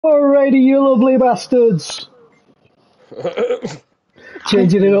Alrighty, you lovely bastards.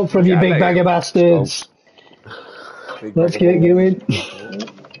 Changing it up from your big bag of bastards. Let's get going.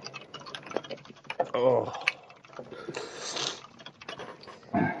 Oh.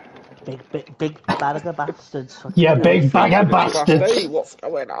 Big bag of bastards. Yeah, big bag of bastards. What's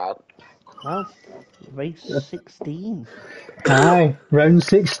going on? Well, race 16. Aye, round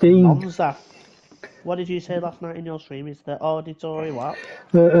 16. Monza. What did you say last night in your stream? Is the auditory what?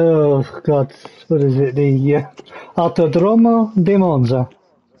 Oh, God. What is it? The Autodromo di Monza.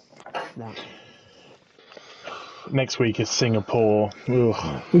 No. Next week is Singapore.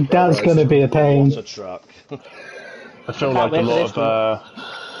 Ugh. That's going to be a pain. What a track. I feel like a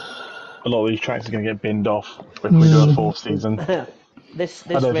lot of these tracks are going to get binned off if we do a fourth season. This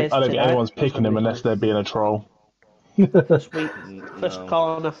I don't race think anyone's tonight picking them unless they're being a troll. This week, first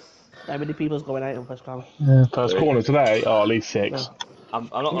corner. How many people's going out on first corner? Yeah. First corner today? Oh, at least 6. I'm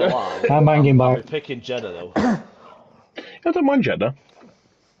not going to lie. I'm hanging back. I'm picking Jeddah, though. I don't mind Jeddah.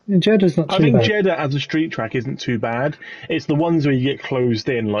 Jeddah's not too I think bad. Jeddah as a street track isn't too bad. It's the ones where you get closed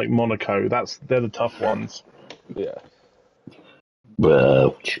in, like Monaco. They're the tough ones. Yeah.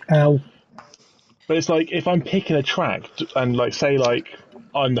 Ow. But it's like, if I'm picking a track, and say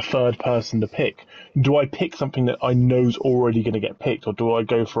I'm the third person to pick, do I pick something that I know's already going to get picked, or do I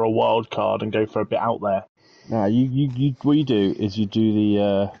go for a wild card and go for a bit out there? Nah, you what you do is you do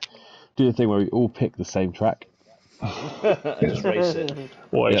the thing where we all pick the same track. Just race it.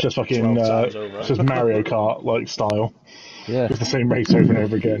 Or it's just fucking, 12 times over. it's just Mario Kart like style. Yeah. It's the same race over and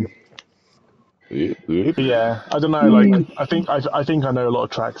over again. But yeah, I don't know. I think I know a lot of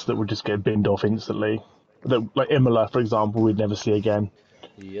tracks that would just get binned off instantly. That, like Imola, for example, we'd never see again.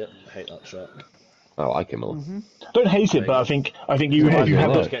 Yep, hate that track. I like Imola. I don't hate it, but I think you Yeah, if you you had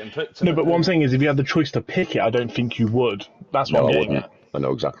like. the Getting picked, no. But what I'm saying is, if you had the choice to pick it, I don't think you would. That's what No, I'm I getting wouldn't. at. I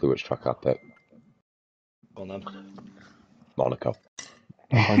know exactly which track I'd pick. Go on then. Monaco.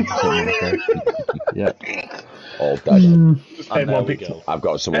 100% Yeah. All day. Everyone we picks go. I've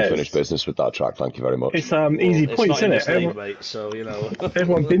got some unfinished business with that track, thank you very much. It's easy It's points, not in isn't this it? league, mate, so, you know.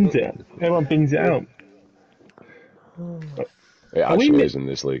 Everyone bins it. Everyone bins it out. It actually is in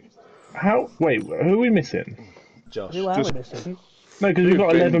this league. Wait, who are we missing? Josh. Who are we missing? No, because we've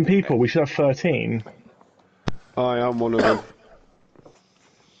got 11 people. We should have 13. I am one of them.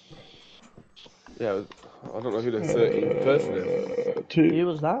 Yeah, I don't know who the 13th person is. Who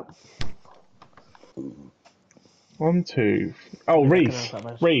was that? 1, 2. Oh, Reese.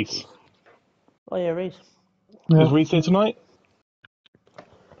 Reese. Oh yeah, Reese. Is Reese here tonight?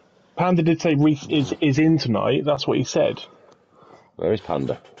 Panda did say Reese is in tonight. That's what he said. Where is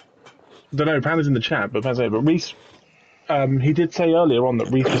Panda? Don't know. Panda's in the chat, but Reese. He did say earlier on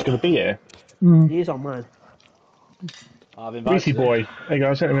that Reese was going to be here. He is on mine. I've invited Reese boy. There you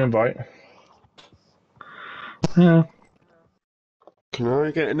go. I sent him an invite. Yeah. Can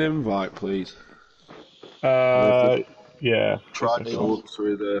I get an invite, please? Yeah. Try to look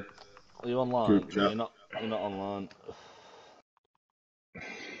through the Are you online? group chat. You're not online.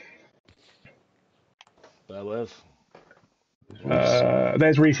 Bear with.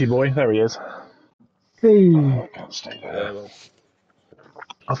 There's Reese boy. There he is. Hey. I can't stay there.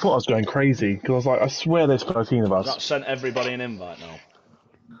 I thought I was going crazy because I was like, I swear there's 13 of us. That sent everybody an invite now.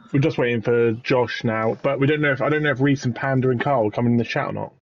 We're just waiting for Josh now, but I don't know if Reese and Panda and Carl are coming in the chat or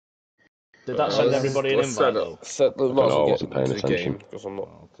not. Did that send everybody an invite though? I wasn't paying attention. Because I'm not.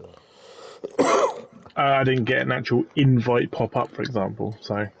 I didn't get an actual invite pop up, for example.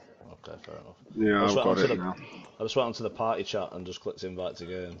 So Okay, fair enough. Yeah, I've got it now. I just went onto the party chat and just clicked invite to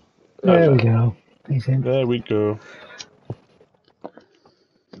game. There we go. He's in. there we go.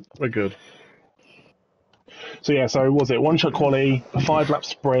 We're good. So yeah, so was it 1 shot quali, 5-lap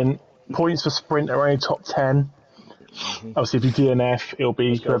sprint, points for sprint are only top 10. Obviously, if you DNF, it'll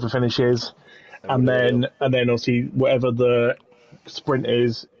be whoever finishes, and then obviously whatever the sprint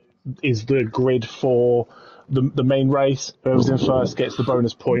is the grid for the main race. Whoever's in first gets the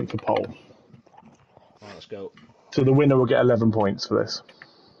bonus point for pole. Right, let's go. So the winner will get 11 points for this.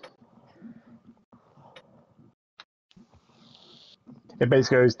 It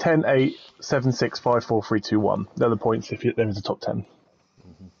basically goes 10, 8, 7, 6, 5, 4, 3, 2, 1. They're the points if there is a top 10.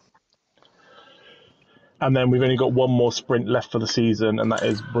 And then we've only got one more sprint left for the season, and that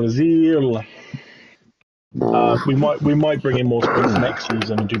is Brazil. We might bring in more sprints next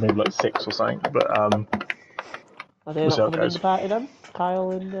season and do maybe like 6 or something, but Are they We'll not see how it coming in goes. the party then?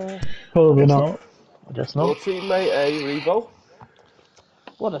 Kyle and Probably not. I guess Your not. teammate, Revo?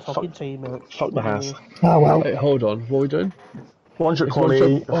 what a fucking team, mate. Fuck the house. Oh well. Wait, hold on. What are we doing? 1 shot It's quali.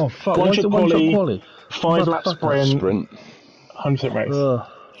 one shot- oh fuck! 1 One shot shot quali. quali. 5-lap sprint. Sprint. 100% race.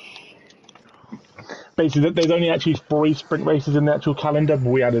 basically there's only actually 3 sprint races in the actual calendar, but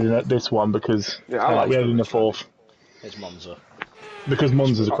we added in this one because we added in the 4th. It's Monza. Because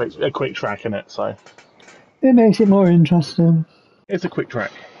Monza's a quick track in it, so It makes it more interesting. it's a quick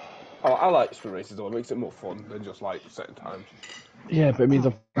track. Oh, I like sprint races though. It makes it more fun than just like setting times. Yeah, but it means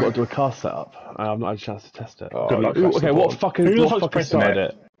I've got to do a car setup. I've not had a chance to test it. Good luck. Okay, what fucking started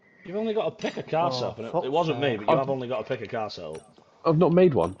it? You've only got to pick a car setup, and it wasn't me, but you have only got to pick a car setup. I've not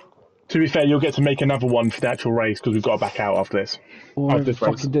made one. To be fair, you'll get to make another one for the actual race because we've got to back out after this. Oh, I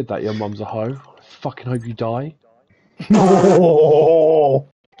fucking did that, your mum's a hoe. I fucking hope you die. Oh,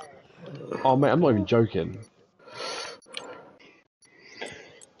 mate, I'm not even joking.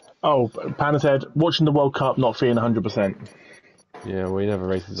 Oh, Panda said, watching the World Cup, not feeling 100%. Yeah, well, he never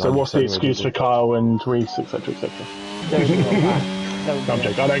races. So what's the excuse for Kyle and Reese, etc., etc.? I'm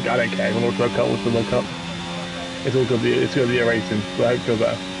joking. I don't care. What's the World Cup? What's the World Cup? It's all good. It's good that you're racing, but I hope it feels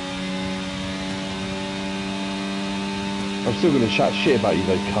better. I'm still going to chat shit about you,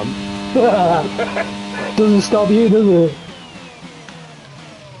 though, cunt. Doesn't stop you, does it?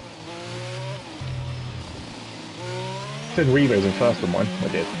 It said Revo's in first on mine. I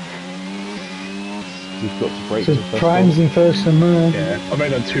did. You've got to break So Prime's in first and mine. Yeah, I've only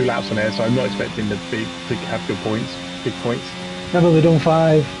done 2 laps on here, so I'm not expecting to have good points, big points. I've only done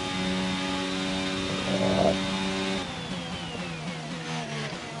 5.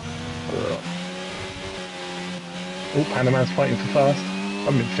 Oh, Panaman's fighting for first.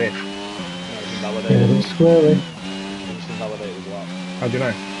 I'm in 5th. Yeah, that's squarely. It's invalidated as well. How do you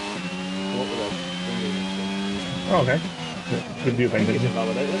know? What were they? Oh, okay. Good view, I think it's Painter.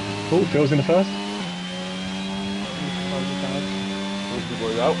 invalidated. Oh, Phil's in the first. Good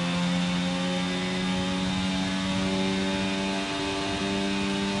boys out.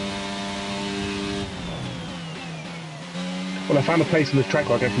 Well, I found a place on this track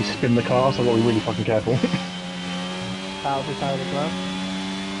where I can actually spin the car, so I've got to be really fucking careful. Powerful side as well.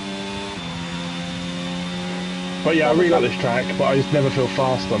 But yeah, I really like this track, but I just never feel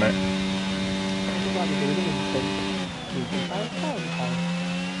fast on it.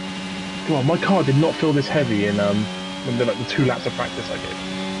 God, my car did not feel this heavy in when the 2 laps of practice I did.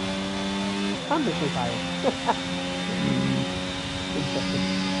 Wonderful tire. Interesting.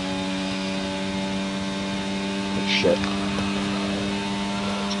 Shit.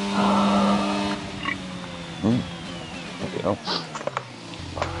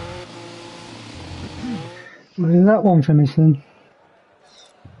 Where is that one finishing?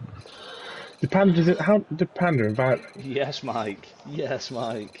 How did Panda invite? Yes, Mike. Yes,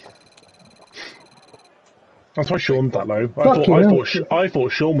 Mike. That's why Sean's that low. I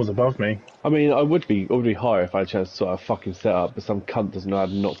thought Sean was above me. I mean, I would be higher if I had a chance to sort of fucking set up, but some cunt doesn't know how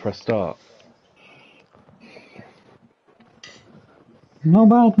to not press start. Not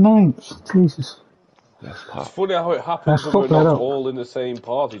bad, 9th. Jesus. That's It's funny how it happens when we're not all in the same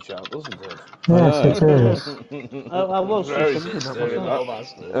party chat, doesn't it? Yes, it is. I was Very just thinking that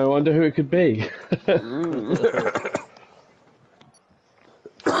myself. I wonder who it could be.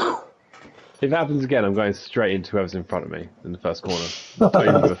 If it happens again, I'm going straight into whoever's in front of me in the first corner. I don't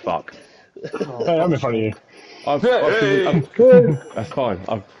even give a fuck. Hey, I'm in front of you. That's fine.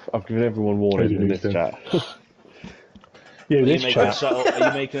 I've given everyone warning in this chat. Yeah, Are you this making chat. a setup? Are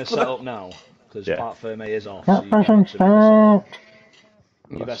you making a setup now? Because Yeah. part firme is off. That So you can't person actually make a setup.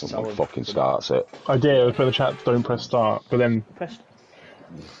 You Unless best tell someone him. fucking starts it. I did, but the chat don't press start. But then, Pressed.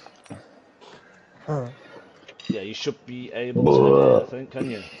 Yeah, you should be able to. I think, can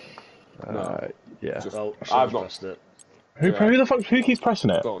you? Yeah. Well, I've not. pressed it. who the fuck? Who keeps pressing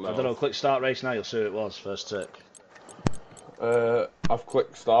it? Don't know. I don't know. Click start race now. You'll see who it was first tick. I've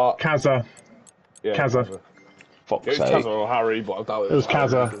clicked start. Kaza. Yeah, Kaza. Fuck's It was sake. Kaza or Harry, but I doubt It was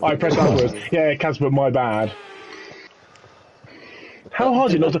Kaza. I pressed afterwards. Yeah, Kaza, but my bad. How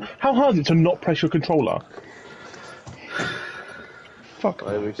hard is it to not press your controller? Fuck.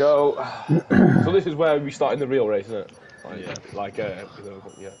 There we go. So this is where we start in the real race, isn't it?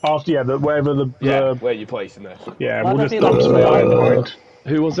 After Where you place in this. Yeah, Why we'll don't just you dump like- some in mind.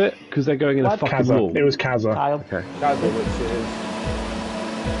 Who was it? Because they're going in a fucking Kaza. wall. It was Kaza. Kyle. Okay. Kaza, which is...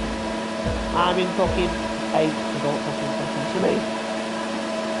 I'm in fucking 8, so don't fucking listen to me.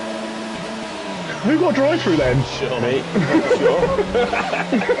 Who got drive through then? Sure. Me.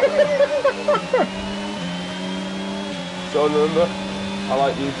 So remember, I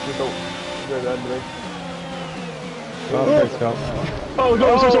like you, so don't remember me. Thanks, Carl. Oh god,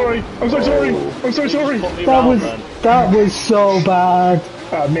 I'm so sorry. I'm so sorry. I'm so sorry. Put me round then. That was so bad.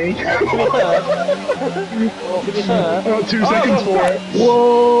 Me. To be fair, I got 2 seconds for it.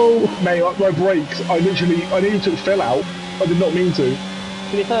 Whoa! Mate, my brakes. I nearly took Phil out. I did not mean to.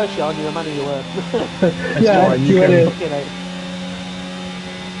 To be fair, Sean, you're a man of your word. Yeah, fine, you you can- can. Fucking hell.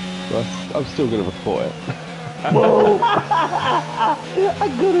 Well, I'm still going to report it. Whoa! I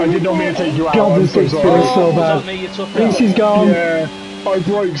did not mean to take you out. God, I'm this so thing's sorry. finished so Was bad. that me you took out? Reese's gone. Yeah, I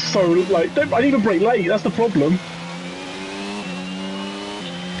broke so like. I didn't even break late. That's the problem.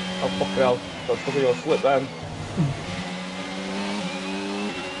 Oh, fucking hell. That's fucking gonna slip then.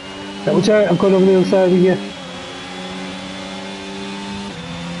 Watch out, I'm coming over the other side of you. It's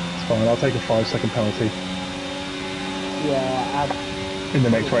fine. I'll take a 5-second penalty Yeah, in the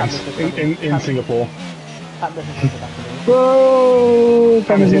next race in Singapore. Whoa!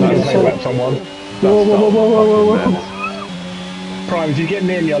 Hammers in Whoa, against lap someone. whoa, whoa, whoa, whoa, whoa, whoa. Prime, if you get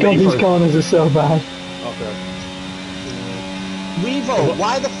near me, I'll God, let you these through. corners are so bad. Okay. Revo,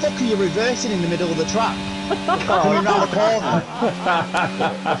 why the fuck are you reversing in the middle of the track? Coming round the corner.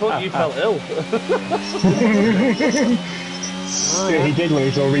 I thought you felt ill. Yeah, he did when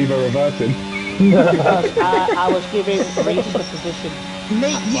he saw Revo reversing. I was giving Reese the position.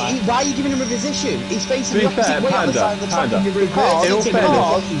 Mate, why are you giving him a position? He's facing To the be fair, opposite way on the side of the track and you're reversing in all into the middle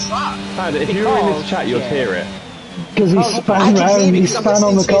of the fairness- fucking track. Panda, if you were in this chat, you'd hear it. Because he I span can hear round, he because I'm span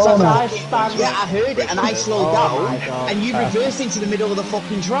on the listening to his corner. Yeah, I heard it and I slowed Oh down my God. and you reversed into the middle of the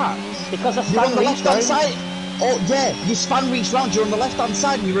fucking track. Because I You're on stand the Reese left-hand round. side. Oh yeah, you span reach round, you're on the left-hand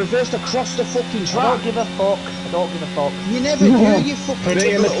side and you reversed across the fucking I track. don't give a fuck. I don't give a fuck. You never do, you fucking Put it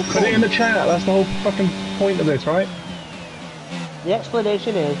in little the cunt. chat. That's the whole fucking point of this, right? The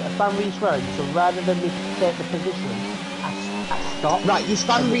explanation is I span Reese round, so rather than me take the position, I stop. Right, you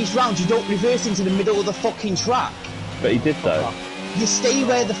span reach round, you don't reverse into the middle of the fucking track. But he did though. You stay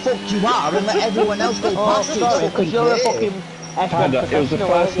where the fuck you are and let everyone else go Oh, past you. sorry, It's because you're a clear. fucking F1 Panda, it was the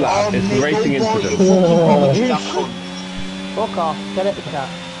professional, first aren't lap. Oh, It's a mate, racing don't bother incident. your fucking body to that cunt. you? Fuck off. Get it, the chat.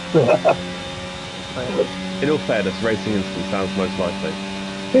 In all fairness, racing incident sounds most likely.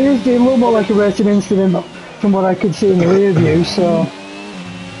 It is a little more like a racing incident from what I could see in the rear view, so...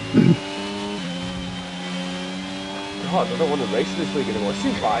 God, I don't want to race this league anymore. It's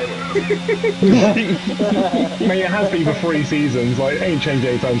too violent. Mate, it has been for 3 seasons. Like, it ain't changed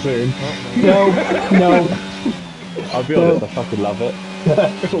anytime soon. No, no. I'll be honest, I fucking love it.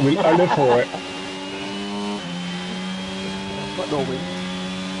 That's what I live for it. But no win.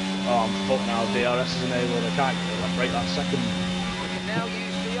 Oh, I'm fucked now. DRS is enabled. I can't break that second. We can now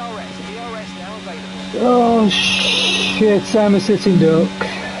use DRS. DRS now available. Oh shit, I'm a sitting duck.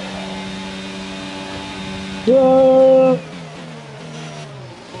 Whoa!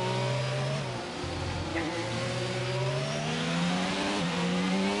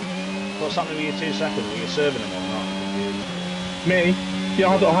 What's happening with your 2 seconds? Are you serving them or not? Me? Yeah,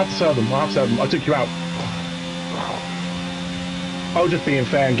 I'll have to serve them. I'll have to serve them. I took you out. I was just being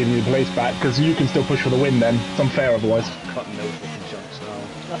fair and giving you the place back, because you can still push for the win then. It's unfair otherwise. Got no fucking chance now.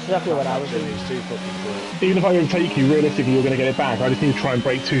 That's exactly what I was doing. It's too fucking quick. Even if I overtake you, realistically you're going to get it back. I just need to try and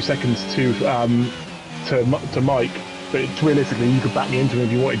break 2 seconds to Mike. But realistically, you could back me into him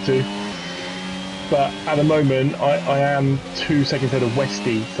if you wanted to. But at the moment, I am 2 seconds ahead of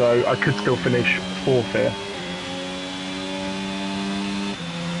Westy, so I could still finish 4th here.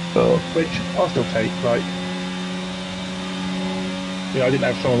 Which I'll still take, like... Yeah, I didn't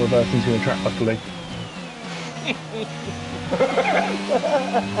have someone reverse into the track, luckily.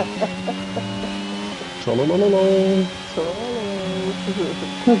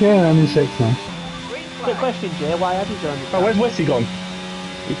 Okay, I'm in 6th now. Quick question, Jay. Why have you joined the Oh, chat? where's Westy gone?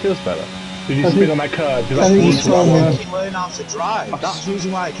 He feels better. Did you I spin think- on that curve? Did I that think force he's you? gone, yeah. You learn how to drive. That's the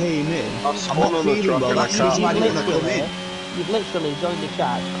reason why I came in. I'm spun not on the feeling truck well. and I That's the reason why I You've didn't want to come in. literally joined the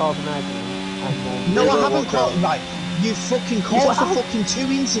chat, caused an argument, and No, I Yeah, haven't walk caught. out. Right, you fucking caused the fucking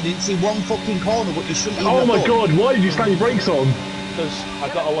 2 incidents in 1 fucking corner, what you shouldn't even Oh have my done. god, why did you slam your brakes on? Because I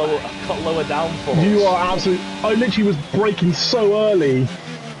got lower downforce. You are absolute. I literally was braking so early.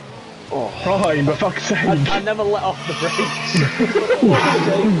 Oh, Prime, for fuck's sake. I never let off the brakes. For fuck's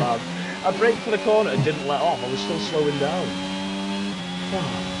sake, man. I braked for the corner and didn't let off. I was still slowing down.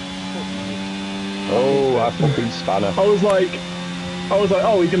 Oh, I fucking spanner. I was like,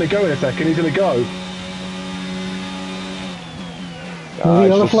 oh, he's gonna go in a second. He's gonna go. Ah, The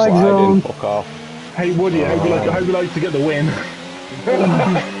it's other just flag sliding, zone. fuck off. Hey Woody, I hope you like to get the win.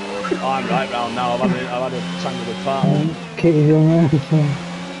 Oh, I'm right round now. I've had a tangle with partner. Kitty's on there.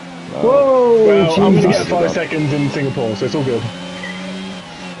 Whoa! Well, I'm gonna Jesus. get 5 seconds in Singapore, so it's all good.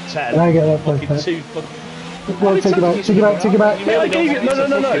 10. I get that Fucking perfect. 2 fucking... Well, take it back, take it back, take it back. You Hey, I really gave you don't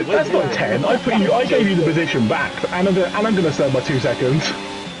no. need to fucking That's win, not do 10. you? I gave you the position back, and I'm gonna serve my 2 seconds.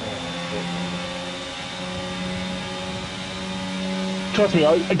 Trust me,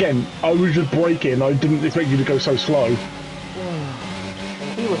 I was just braking. I didn't expect you to go so slow.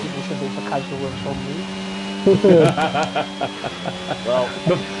 wasn't listening for casual works only. Well,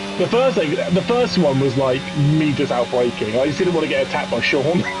 the first one was like me just outbreaking. I just didn't want to get attacked by Sean.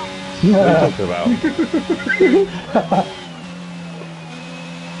 What are you talking about?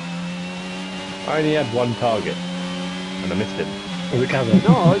 I only had one target, and I missed him. Was it Kazza?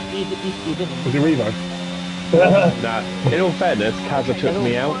 No, you didn't. Was it Revo? Nah, in all fairness, Kazza took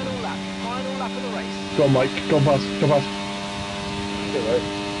me out. Final lap of the race. Go on, Mike. Go on, pass. Go on, pass.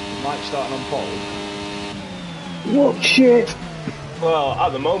 Mike starting on pole. What shit? Well, at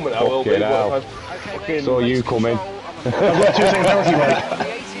the moment I will be. Fucking hell. Okay, Saw you coming. I've got a 2-second penalty,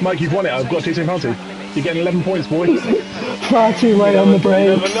 Mike. Mike, you've won it. I've got a 2-second penalty. You're getting 11 points, boy. Far too late on the You break.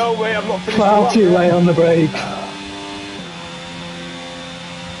 never know, mate. I'm not finished. Far too late on the break.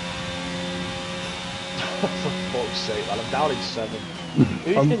 For fuck's sake, man, I'm down in 7.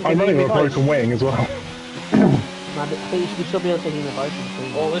 I'm running with a broken wing as well. Man, I think you should be able to take him the voice.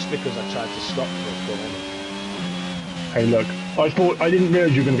 All this because I tried to stop what's going on. Hey, look. I didn't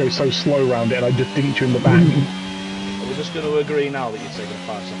realise you were going to go so slow round it, and I just dinked you in the back. Are we just going to agree now that you're taking a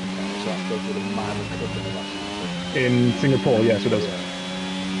 5-second count, so that goes with a mad and cut in the last In Singapore, yes, it does.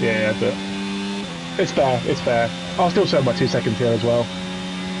 Yeah, but it's fair. It's fair. I'll still serve my 2 seconds here as well.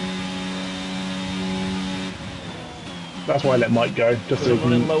 That's why I let Mike go. Just Because so I'm he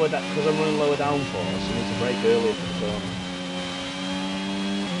can... running lower downforce, you need to brake earlier for the corner.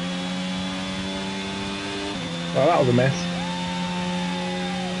 Oh, that was a mess.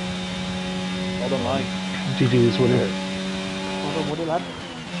 Well done, Mike. GG's, wouldn't it? Hold on, Woody, lad.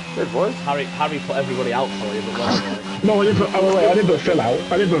 Good boys. Harry put everybody out for you, but well done, Mike. No, I didn't put... Oh, wait, I didn't put Phil out.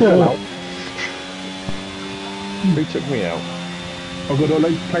 Phil out. Who took me out? I've got a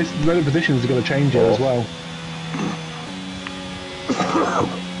load of positions are going to change here as well.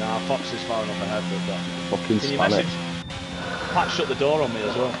 Nah, Fox is far enough ahead with that. Fucking Can you Spanish. message? Pat shut the door on me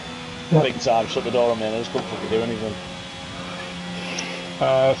as well. Yep. Big time, shut the door on me and I just couldn't fucking do anything.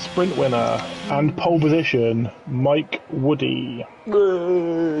 Sprint winner and pole position, Mike Woody.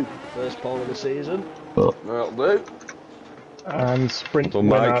 First pole of the season. That'll do. And sprint Well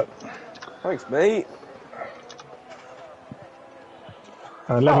done, winner. Mike. Thanks, mate.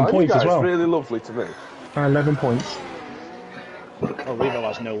 And 11 you points guys as well. really lovely to me. 11 points. Oh, Revo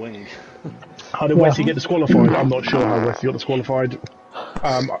has no wing. How did Wesley get disqualified? I'm not sure how Wesley got disqualified.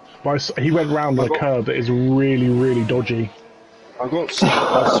 He went round a curve that is really, really dodgy. I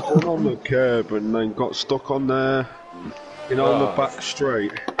spun on the curb and then got stuck on there, on the back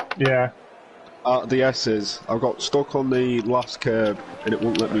straight. Yeah. At the S's, I got stuck on the last curb and it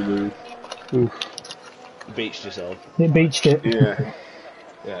wouldn't let me move. Oof. You beached yourself. It beached it. Yeah.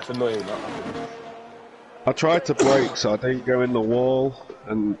 Yeah, it's annoying that happens. I tried to brake so I didn't go in the wall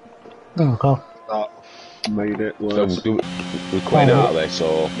and Oh, God. that made it So worse. we're quitting out of this,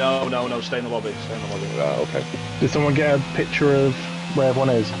 or... No, stay in the lobby, Right, okay. Did someone get a picture of where everyone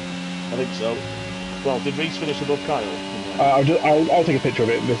is? I think so. Well, did Reese finish above Kyle? I'll take a picture of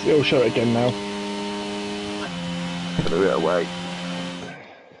it. It'll show it again now. Threw it away.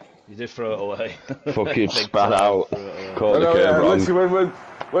 You did throw it away. Fucking Big spat time, out. threw it away. Caught the curve wrong. Literally,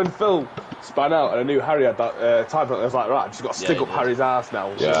 when Phil span out and I knew Harry had that time, I was like, right, I've just got to stick you up did. Harry's ass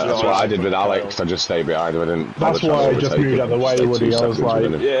now. Yeah, that's what I did with Alex. I just stayed behind him. I didn't. That's why I just moved out of the way, Woody. I was like,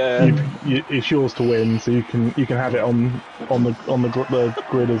 Yeah. it's yours to win, so you can have it on the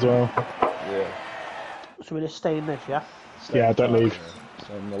grid as well. Yeah. So we just stay in this, yeah? Yeah, don't leave.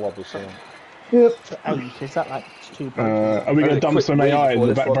 So in the lobby, so. Yep. So 8, is that like 2 points? Are we going to dump some AI in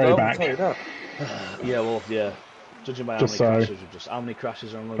the very back? Yeah, well, yeah. Judging by how Just many so. crashes, how many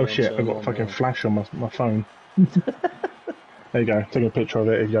crashes are on the Oh shit, I've got a fucking flash on my phone. There you go, take a picture of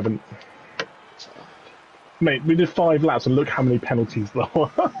it if you haven't. Mate, we did 5 laps and look how many penalties there were.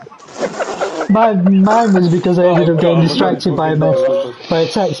 Mine was because I ended up getting distracted by a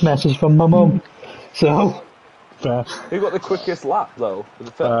text message from my mum. So, Fair. Who got the quickest lap, though? Was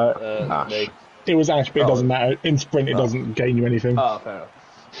it Phil? Ash. Me. It was Ash, but it doesn't matter. In sprint, it doesn't gain you anything. Oh, fair enough.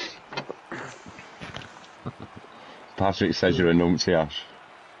 Patrick says you're a numpty, Ash.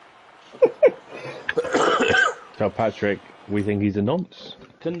 So Patrick, we think he's a nonce.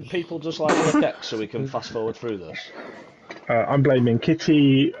 Can people just like click X so we can fast forward through this? I'm blaming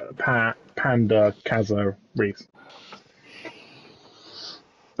Kitty, Pat, Panda, Kazza, Reese.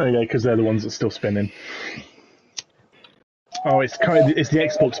 Okay, because they're the ones that's still spinning. Oh, it's the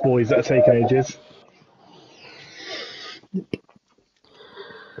Xbox boys that are taking ages.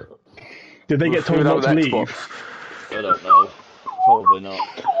 Did they get told not to leave? I don't know. Probably not.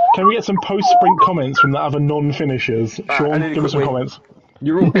 Can we get some post-sprint comments from the other non-finishers? Sean, give us some comments.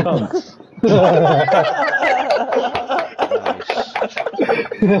 You're all cunts. Nice.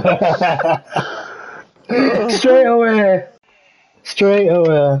 Straight away. Straight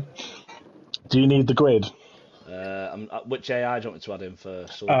away. Do you need the grid? Which AI do you want me to add in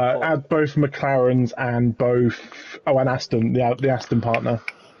first? So Add both McLarens and both. Oh, and Aston, the Aston partner.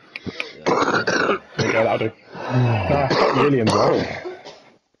 Yeah. There you go, that'll do. Williams, well.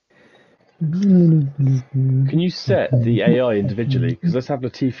 Can you set the AI individually? Because let's have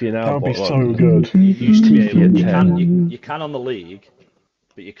Latifi and That would be Albot. so good. Use Tifi at 10. You can on the league,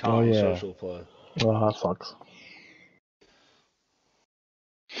 but you can't on social player. Oh, that sucks.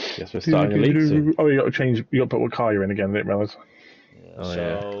 Guess we're starting a league soon. Oh, you got to change. You got to put what car you're in again. I didn't realise. Yeah,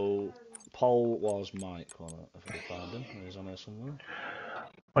 so Paul was Mike. If I can find him, he's on there somewhere.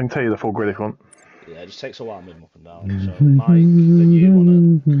 I can tell you the full grid if you want. Yeah, it just takes a while moving up and down. So Mike, then you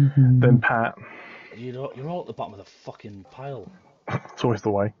on it. Then Pat. You're all at the bottom of the fucking pile. It's always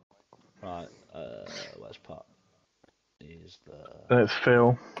the way. Right, where's Pat? He's there. Then it's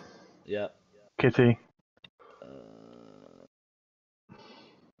Phil. Yeah. Kitty.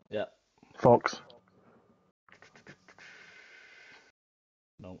 Yeah. Fox.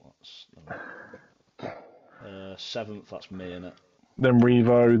 No, that's seventh. That's me, innit? Then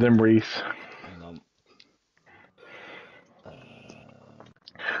Revo. Then Reese. Hang on.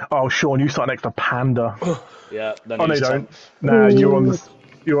 Oh, Sean, you start next to Panda. Yeah. Then Oh no, he's you don't. 10th. Nah,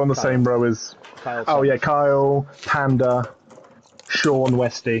 you're on the same row as. Kyle. Oh yeah, Kyle, Panda, Sean,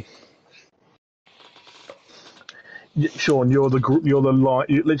 Westy. Sean, you're the line.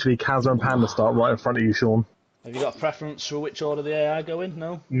 Literally, Kazza and Panda start right in front of you, Sean. Have you got a preference for which order the AI go in?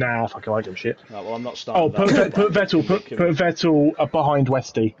 No. Nah, fucking like him shit. Right, well, I'm not starting. Oh, put Vettel. Put Vettel behind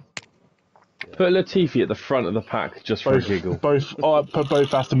Westy. Yeah. Put Latifi at the front of the pack just for a giggle. Put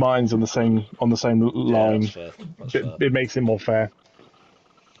both Aston Martins on the same line. That's fair. It makes it more fair.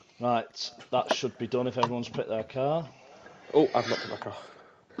 Right, that should be done if everyone's picked their car. Oh, I've not picked my car.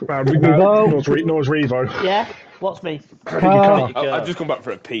 Nor's Revo. Yeah? What's me? I've just come back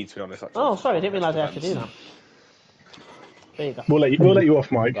for a pee, to be honest. Actually. Oh, sorry, I didn't realise I had to do that. There you go. We'll let you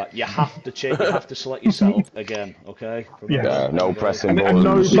off, Mike. Right, you have to select your setup again, okay? Yeah, no pressing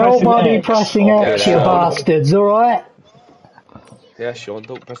buttons. Nobody pressing X, you bastards, alright? Yeah, Sean,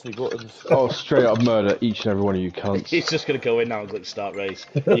 don't press any buttons. Oh, straight up murder each and every one of you cunts. He's just going to go in now and click start race.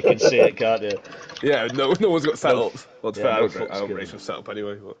 You can see it, can't you? Yeah, no one's got setups. Well, it's fair, I don't race with setup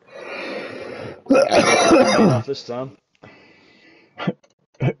anyway. But... this time.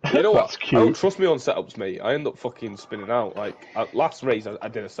 You know what? I don't trust me on setups, mate. I end up fucking spinning out. Like, last race I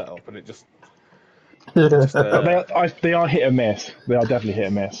did a setup and it just... They are hit and miss. They are definitely hit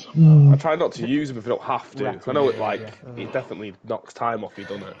and miss. I try not to use them if you don't have to. I know it it definitely knocks time off you,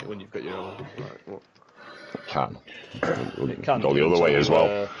 doesn't it, when you've got your own. It can go the other way as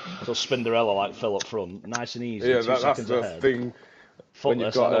well. So Spinderella like fill up front, nice and easy. Yeah, 2 that's seconds the ahead. thing. Fuck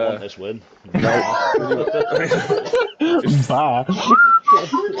this, I don't want this win. Bad.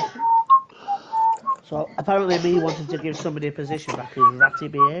 So apparently me wanting to give somebody a position back is ratty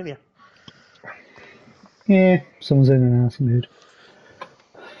behaviour. Yeah, someone's in an arsey mood.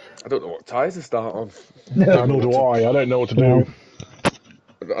 I don't know what tyres to start on. No, nor do I. I don't know what to do.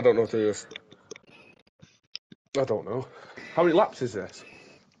 I don't know what to do. I don't know. How many laps is this?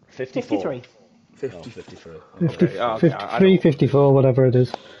 53. 53. 53, 54, whatever it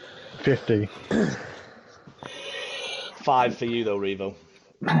is. 50. 5 for you though, Revo.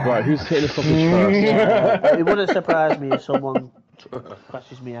 Right, who's hitting the fucking first? It wouldn't surprise me if someone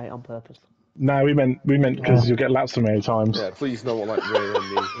crashes me out on purpose. No, we meant because you'll get laps so many times. Yeah, please no one like Ray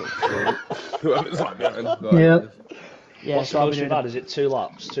and me. Whoever's like behind. Yeah. What's the most you've had? Is it 2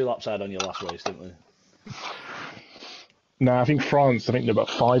 laps? 2 laps I had on your last race, didn't we? No, I think they're about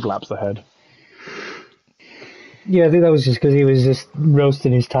 5 laps ahead. Yeah, I think that was just because he was just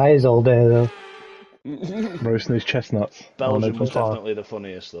roasting his tyres all day, though. Roasting his chestnuts. Belgium was definitely the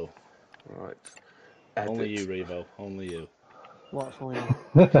funniest, though. Right. Only you, Revo. Only you. What's only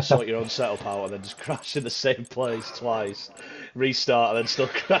you? Sort your own setup out and then just crash in the same place twice. Restart and then still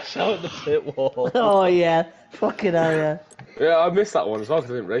crash out in the pit wall. Oh, yeah. Fucking hell, yeah. Yeah, I missed that one as well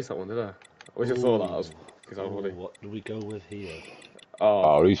because I didn't race that one, did I? I wish I saw that. What do we go with here?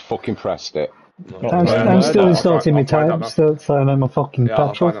 Oh, he's fucking pressed it. I'm still installing my time, still signing on my fucking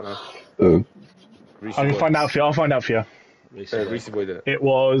petrol. I can find out for you. I'll find out for you. Reese Boy did it. It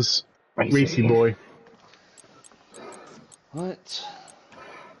was Reese Boy. Right.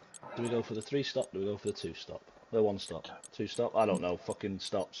 Do we go for the 3-stop? Do we go for the 2-stop? The 1-stop? 2-stop? I don't know. Fucking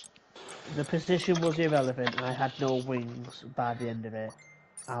stops. The position was irrelevant. I had no wings by the end of it.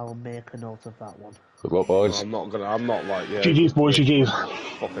 I'll make a note of that one. Good luck, boys. I'm not like, yeah. GG's, boys, GG's.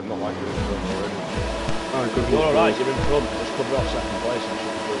 Fucking not like it. You're alright, you're in front. Just cover off second place. I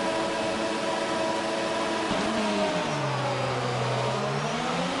should do.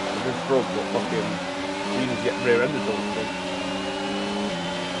 I'm in front, but fucking Gina's getting rear-ended, don't you think?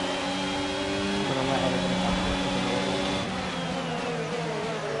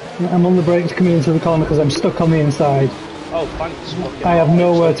 I'm on the brakes coming into the corner because I'm stuck on the inside. Oh, thanks. I have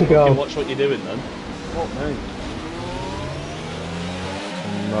nowhere to go. Watch what you're doing then. What, mate?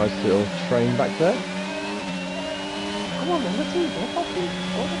 Nice little train back there. Come on then, let's see.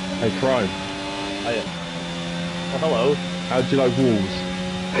 Hey, Crime. Hiya. Oh, hello. How do you like wolves?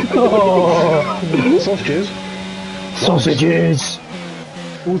 Oh, Sausages. sausages.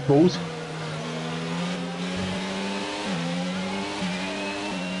 Balls, balls.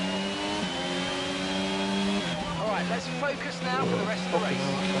 Alright, let's focus now for the rest of the race.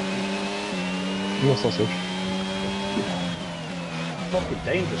 Your sausage. Fucking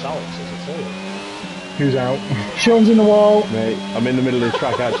dangerous, Alex, as I tell you. Who's out? Sean's in the wall. Mate, I'm in the middle of the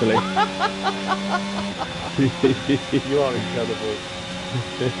track actually. You are incredible.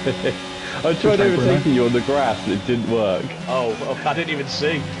 I tried overtaking you on the grass and it didn't work. Oh, I didn't even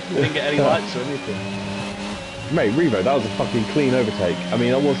see. I didn't get any lights or anything. Mate, Revo, that was a fucking clean overtake. I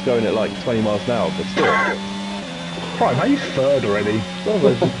mean, I was going at like 20 miles an hour, but still. Prime, how are you third already?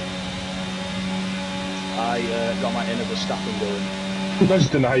 I got my inner Verstappen going. I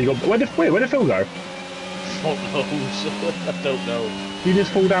just didn't know how you got. Where did Phil go? Fuck knows. I don't know. You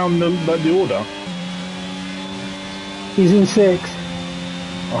just fall down the order. He's in 6th.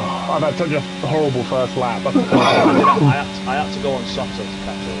 Oh, I've had such a horrible first lap. I had to go on softer to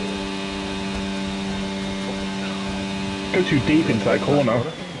catch up. Go too deep into that corner.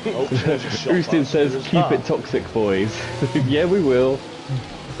 Houston says, keep it toxic, boys. Yeah, we will.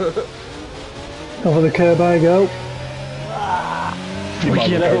 Over the curb I go. You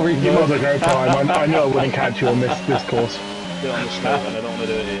might as well go Prime. I know I wouldn't catch you on this course. Do it on the straight and I don't want to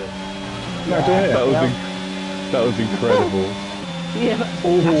do it here. No, do it. That was incredible. Yeah, but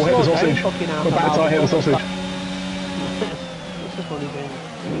Oh, hit the sausage. My back tire hit the sausage. What's the funny thing?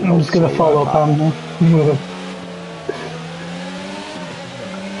 I'm just going to follow Pam now.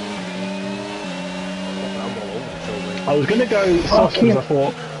 I was going to go soft because I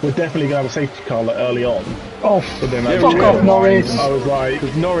thought we're definitely going to have a safety car like, early on. Oh, But then fuck off, Norris. I was like,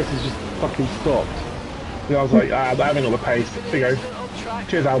 Because Norris has just fucking stopped. I was like, I haven't got the pace. There you go.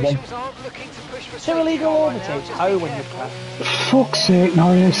 Cheers, Albon. So illegal overtakes. Oh, when you crash. Fuck's sake,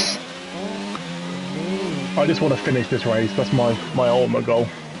 Norris. I just want to finish this race. That's my ultimate goal.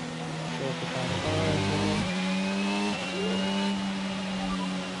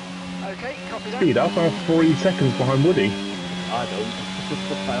 Okay, copy that. Speed up. I'm 3 seconds behind Woody. I don't.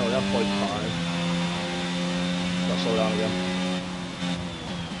 I only have 0.5. Let's slow down again.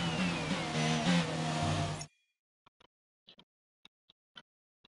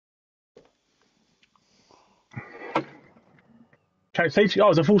 Okay, safety. Oh,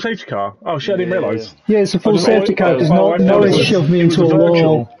 it's a full safety car. Oh shit, I didn't realise. Yeah, it's a full safety car because Norris shoved me into a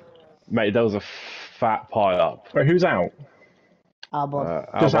wall. Mate, that was a fat pile up. Wait, who's out? Albon.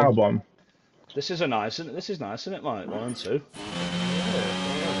 Just Albon. This is nice, isn't it, Mike? 1 and 2.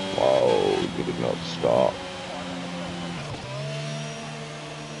 Whoa, did it not start?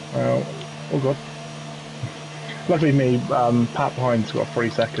 Well, oh god. Luckily me, Pat behind's got 3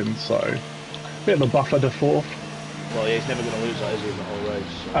 seconds, so bit of a buffer to 4th. Well, yeah, he's never going to lose that, is he, in the whole race?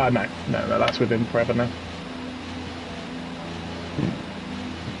 So. No, that's with him forever now.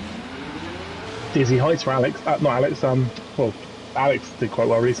 Dizzy heights for Alex. Not Alex. Well, Alex did quite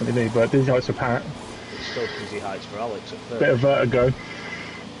well recently, didn't he? But dizzy heights for Pat. Still dizzy heights for Alex at third. Bit of vertigo.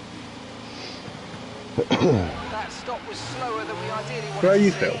 That stop was slower than we ideally wanted. Where are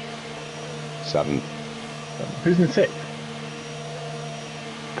you, to Phil? see. 7th. Who's in 6th?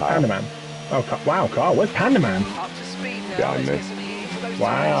 Panda Man. Oh, wow, Carl. Where's Panda Man? Up to speed now. Behind Let's me. get some heat for those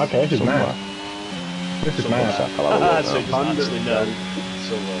Wow, tyres. okay, this is mad. This is mad. So he doesn't actually know.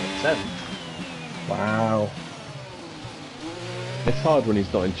 So, 10th. Wow. It's hard when he's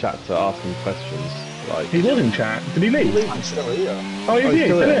not in chat to ask him questions. Like, He was in chat. Did he leave? I'm still here. Oh, he's he's here.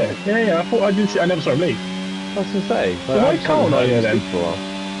 still He's here. here. Yeah, I thought I didn't see. I never saw him leave. I was going to say. So why is Carl not here then? For a while.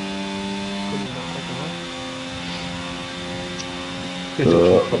 This is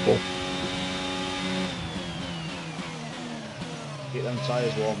talk football. Get them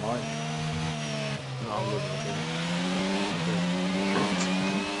tyres warm, Mike. No, I'm looking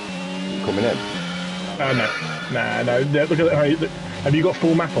Coming in. Oh, no. Nah, no. Look at that. Have you got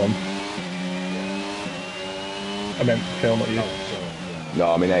full map on? I meant Phil, not you.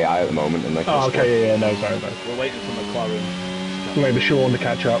 No, I'm in AI at the moment. And like Oh, okay, yeah, no, sorry. We're waiting for McLaren to Maybe Sean to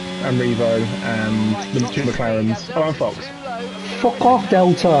catch up, and Revo, and the two McLarens. Oh, and Fox. Fuck off,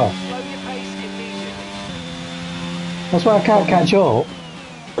 Delta. That's why I can't catch up.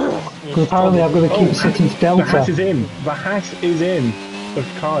 Because apparently I've got to keep sitting to Delta. The hat is in. The hat is in of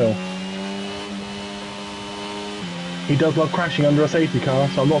Kyle. He does love crashing under a safety car,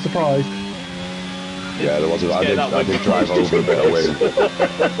 so I'm not surprised. Yeah, there was. I did drive over a bit of wind.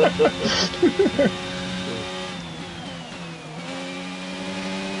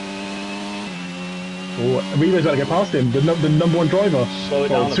 Revo's got to get past him. The number one driver. Slow it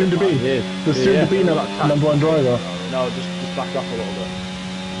down. Soon to be. The soon to be number one driver. No, just back up a little bit.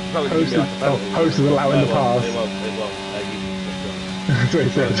 Host is allowing the pass. It won't. That's what he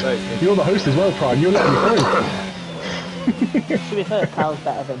says. You're the host as well, Prime. You're letting me through. To be fair, Kyle's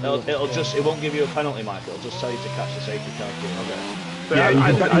better than me. It won't give you a penalty, Mike. It'll just tell you to catch the safety car. Okay.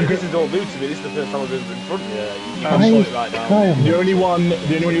 This is all new to me. This is the first time I've been in front. Yeah, you can slow it right down. The only one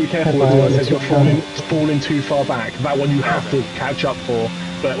you be careful with is the one that says you're falling too far back. That one you have to catch up for.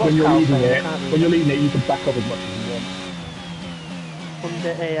 But when you're leading it, you can back up as much as you want.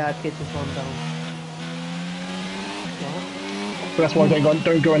 Under AI kids is one down. But that's why I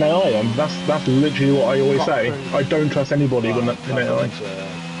don't go in AI then. That's literally what I always say. I don't trust anybody when in AI.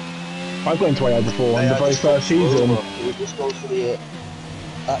 I've got into AI before on the very first season. We just go for the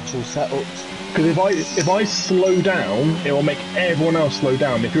actual setups. Because if I slow down, it will make everyone else slow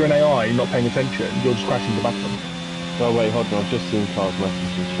down. If you're an AI and not paying attention, you'll just crash into the back of them. Oh wait, hold on, I've just seen Carl's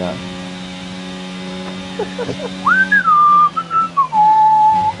message in chat.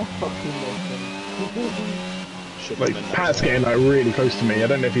 Like, Pat's getting like really close to me. I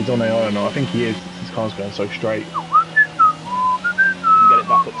don't know if he's on AI or not. I think he is. His car's going so straight. You can get it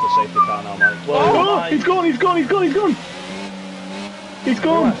back up to the safety car now, Mike. Oh, he's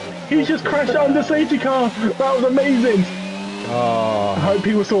gone! He's just crashed out in the safety car. That was amazing. Oh. I hope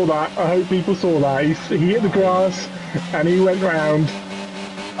people saw that. He hit the grass and he went round.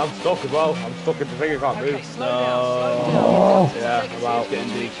 I'm stuck as well. I'm stuck in the thing. I can't move. Oh. Yeah, I'm out.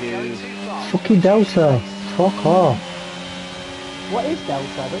 Getting DQ'd. Fucking Delta. Fuck off. What is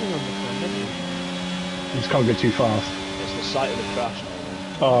Delta? I don't even understand it. You just can't go too fast. It's the site of the crash.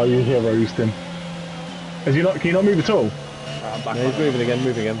 Oh, you hero Houston. Can you not move at all? No, he's moving again.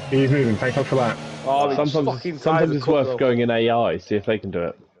 He's moving, thank God for that. Oh, sometimes it's worth going in AI, see if they can do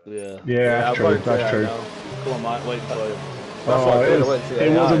it. Yeah, that's true. Come on, Mike, wait for you.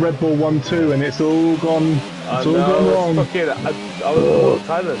 It was a Red Bull 1-2 and it's all gone. It's all gone wrong. I was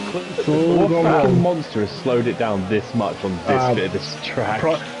Thailand. What fucking monster has slowed it down this much on this bit of this track?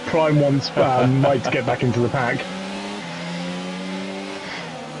 Prime wants Mike to get back into the pack.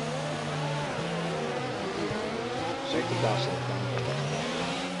 Safety car.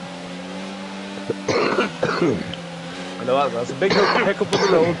 I know that's a big hiccup on the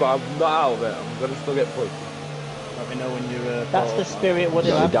road, but I'm not out of it. I'm gonna still get points. Let me know when you're. That's the spirit. What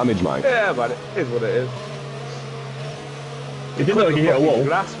it is? Damage, Mike. Yeah, man, it is what it is. It didn't look like he hit a wall.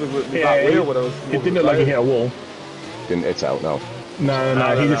 It didn't look like he hit a wall. Didn't hit out, no.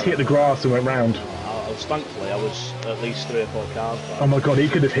 No, he just hit the grass and went round. Thankfully, I was at least 3 or 4 cars back. Oh my god, he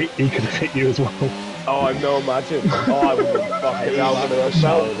could have hit you as well. Oh, I know, imagine. I would have fucking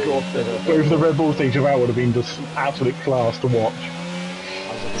Both the Red Bull stage of out would have been just absolute class to watch.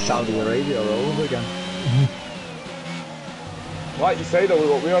 Saudi Arabia all over again. Like you say though,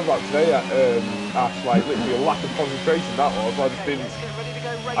 what we were about today at like literally a lack of concentration. That was.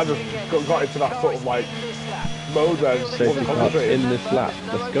 I just got into that sort of like mode where I wasn't concentrating. In this lap,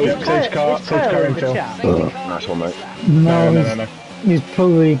 let's go. Stage car infill. Nice one, mate. No. He's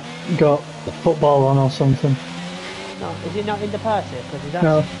probably got football on or something. No, is he not in the party?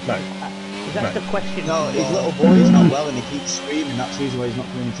 No. That's the question. No, his little boy's not well and he keeps screaming. That's the reason why he's not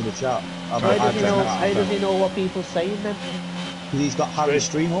coming into the chat. How does he know what people saying then? Because he's got Harry's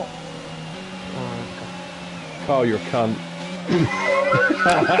stream up. Carl, you're a cunt.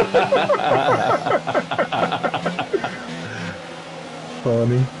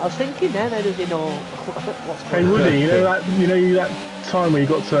 Funny. I was thinking then, how does he know what's Hey going on? Woody, you know that time where you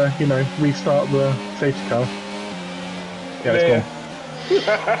got to restart the safety car? Yeah, it's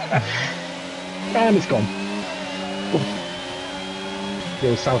gone. And it's gone. The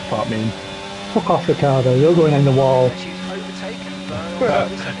old South Park meme. Fuck off, Ricardo. You're going in the wall. I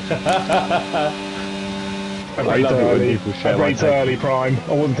braked early, Prime.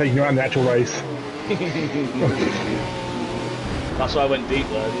 I wasn't taking you around the actual race. That's why I went deep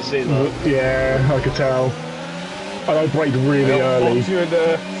there. Did you see that? Yeah, I could tell. And I braked really early. I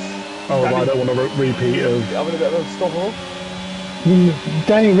don't want a repeat of. Having a bit of a stop off.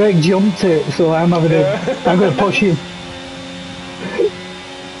 Danny Rick jumped it, so I'm going to push him.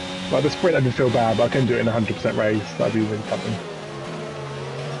 Like the sprint, I did feel bad, but I couldn't do it in a 100% race. That'd be really tempting.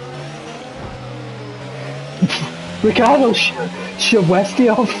 Ricardo shoved Westy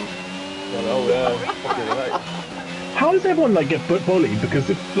off. Oh yeah, fucking right. How does everyone like get bullied? Because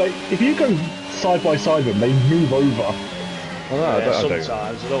if you go side by side with them, they move over. Oh, no, Yeah, I don't.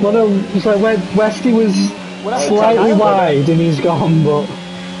 sometimes. I don't Well, know. no, it's like where Westy was slightly wide and he's gone, but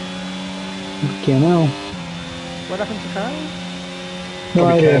okay, no. What happened to Kyle? No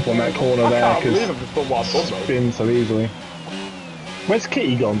Gotta be idea. careful on that corner there, I can't believe because I've just done what I've done though. spin so easily. Where's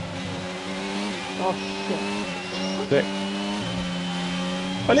Kitty gone? Oh shit. Sick.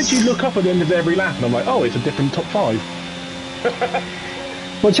 I literally look up at the end of every lap and I'm like, oh, it's a different top 5.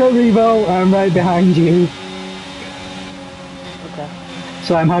 Watch out, Revo, I'm right behind you. Okay.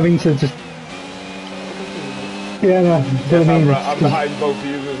 So I'm having to just... Yeah, no, Yes, I mean, I'm behind both of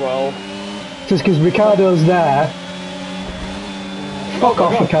you as well. just because Ricardo's there. Fuck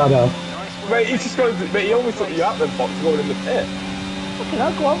off, Ricardo. Mate, he's just going to... Mate, he almost took you out then, Fox, going in the pit. Fucking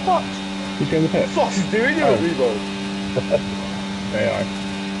hell, go on, Fox. He's going in the pit. Fox is doing you, Revo. AI.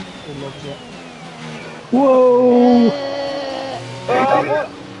 He loves it. Whoa!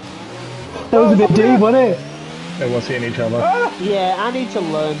 That was a bit deep, wasn't it? Everyone's hitting each other. Yeah, I need to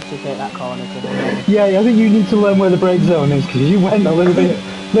learn to take that corner today. Yeah, I think you need to learn where the brake zone is, because you went a little bit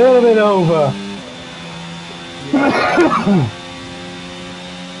over. I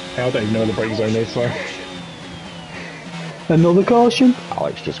don't even know where the brake zone is, so... Another caution?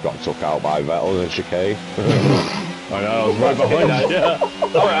 Alex just got took out by Vettel in the chicane. I know, I was right behind that, yeah.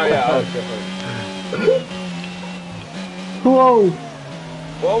 Oh, yeah. Whoa!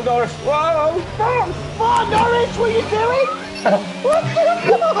 Whoa, Norris. Whoa! Oh, Norris, what are you doing?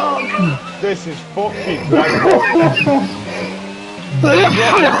 This is fucking dreadful.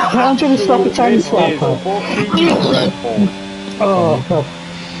 I'm trying to stop a tank This is slapper. fucking dreadful. Oh, God.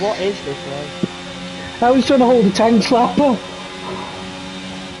 What is this, right? I was trying to hold a tank slapper.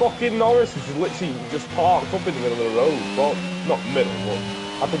 Fucking Norris is literally just parked up in the middle of the road. Well, not middle, but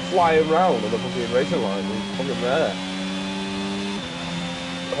I've been flying round on the fucking racing line. He's fucking there.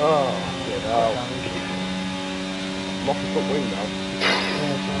 Oh, get out. Lost the front wing now.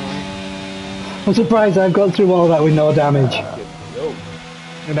 I'm surprised I've got through all that with no damage. Yo.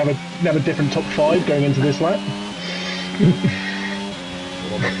 And have a different top 5 going into this lap.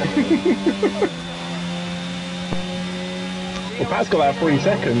 Well, Pat's got that 3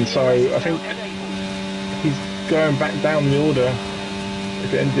 seconds, so I think he's going back down the order.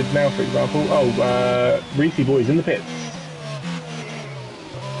 If it ended now, for example. Oh, Reese Boy's in the pits.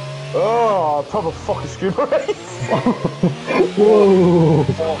 Oh, proper fucking scuba race. Whoa!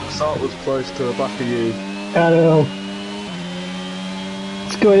 Fox, that was close to the back of you. I don't know.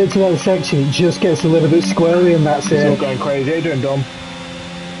 It's going into that section, it just gets a little bit squirrely and that's It's all it. going crazy. How you doing, Dom?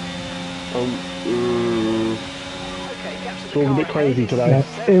 It's all a bit crazy today. Yeah,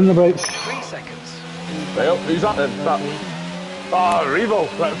 in the brakes. 3 seconds. Hey, up, who's that then? That... Oh, Revo,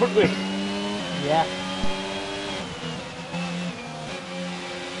 right in front of me. Yeah.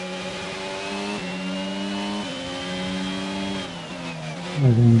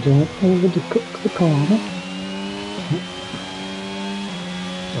 And then jump over the corner.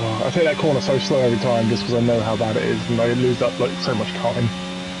 Oh, I take that corner so slow every time just because I know how bad it is and I lose up like so much time.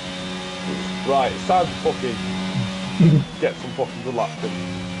 Right, it's time to fucking get some fucking good laps in.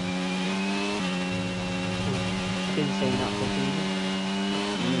 Didn't say that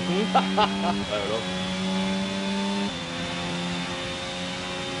Fair enough.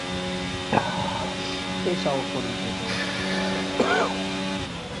 It's all funny.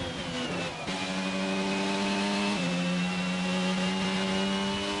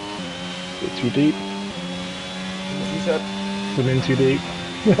 Bit too deep. She said, Swim in too deep.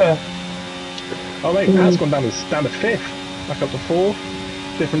 Oh mate, Pat's gone down to 5th. Back up to 4th.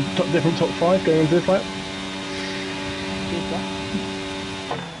 Different top 5 going into this lap.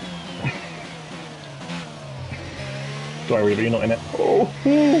 Sorry, Reaver, you're not in it.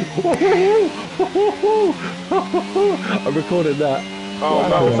 I recorded that. oh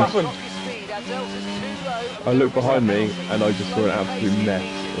no, what's happened? I looked behind me and I just saw an absolute mess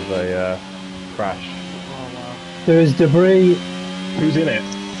of a crash. There is debris. Who's in it?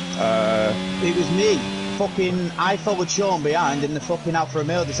 It was me. Fucking, I followed Sean behind and the fucking Alfa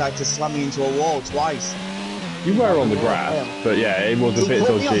Romeo decided to slam me into a wall twice. You were on the grass, but yeah, it was a Who bit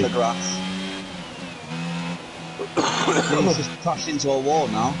put me on dodgy. the grass? He's just crashed into a wall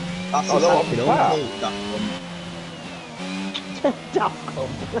now. That's Oh, just no, fucking wow. awful, that one.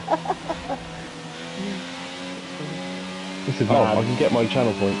 This is Oh, bad. I can get my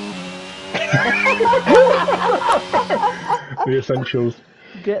channel points. The essentials.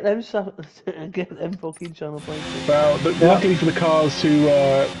 Get them fucking channel points. Well, luckily for the cars who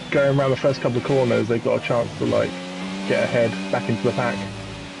are going around the first couple of corners, they've got a chance to like get ahead back into the pack.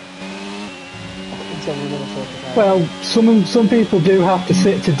 Well, some people do have to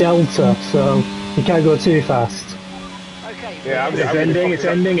sit to delta, so you can't go too fast. Okay, Yeah, It's ending. It's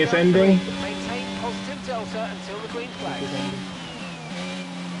ending. It's ending. maintain positive delta until the green flag.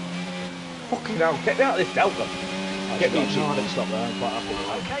 Fucking hell, get me out of this delta. Get me a cheap pit stop there. I'm quite happy with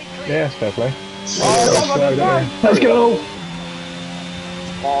that. Okay, clear. Yeah, it's fair play. Let's go!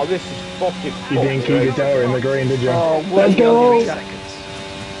 Oh, this is fucking. You didn't keep your tower in the green, did you? Let's go!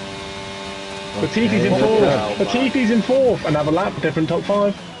 Latifi's in fourth. Latifi's in fourth. Another lap, different top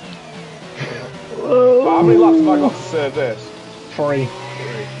five. How many laps have I got to serve this? 3.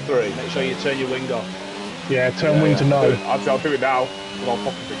 3. Make sure you turn your wing off. Yeah, turn wing to no. I'll do it now, because I'll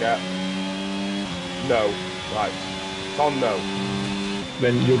fucking forget. No. Right. It's on no.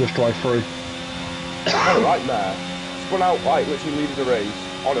 Then you'll just drive through. Oh, right there. Spun out, like, literally leading the race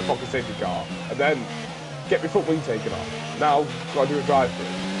on a fucking safety car, and then get my front wing taken off. Now, gotta do a drive through.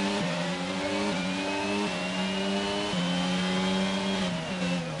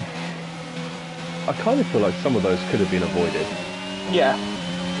 I kind of feel like some of those could have been avoided. Yeah.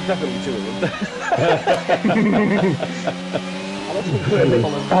 Definitely 2 of them.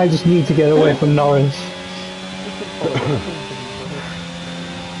 I just need to get away from Norris.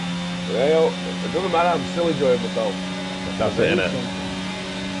 Well, it doesn't matter, I'm still enjoying myself. That's it, innit?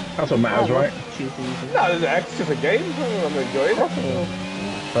 That's what matters, right? No, it's just a game. I'm enjoying it.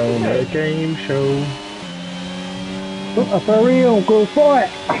 On a game show. For real, go for it!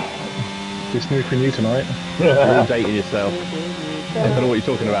 Too smooth for you tonight. You're all dating yourself. I don't know what you're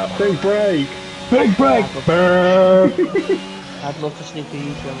talking about. Big break! Big break! I'd love to sneak a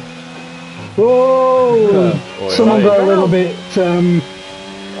U-turn. Whoa! Someone got a little bit,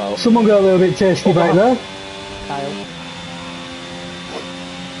 someone got a little bit tasty back there. Kyle.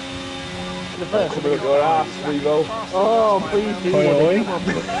 The first. Coming up your ass, Revo. Oh, please do. Oi, oi. Come on.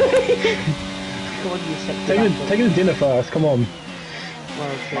 Come on, you sexy Take a dinner first, come on.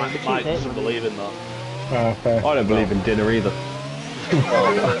 Well, Mike doesn't believe in that. Ah, fair. I don't believe in dinner either.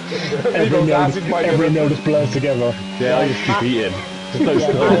 Every meal just blurs together. Yeah, I just keep eating. There's no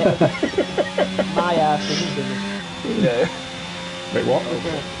stop. My ass isn't dinner. Yeah. Wait, what?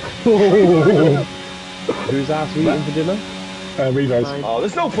 Whose ass are we eating for dinner? Revo's. Oh,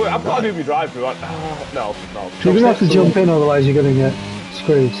 there's no point. I've got to do my drive through. No. You're gonna have to jump in, otherwise you're gonna get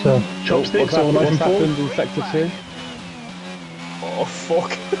screwed, so. Chopsticks or What's knife and happened fork? in Sector 2? Oh,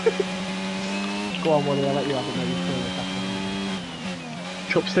 fuck. Go on, Woody, I'll let you have it maybe through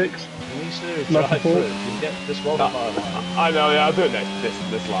Chopsticks? When you do Knife drive and fork? through, you get disqualified. I know, yeah, I'll do it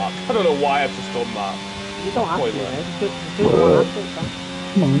this lap. I don't know why I've just done that. You don't have to, Pointless. man. Just do it one after,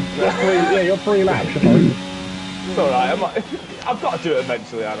 Come on. You're 3 laps, I suppose. It's alright, I've got to do it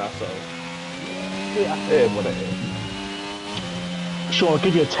eventually, Anna, so. It is what it is. Sure, I'll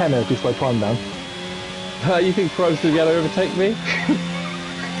give you a tenner if you slow time down. You think Pro's going to be able to overtake me?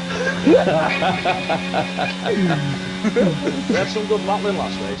 We had some good battling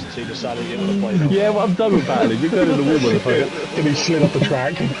last race until you decided you were going to play them. Yeah, well, I'm done with battling. You're going to the wall, motherfucker. Then he slid off the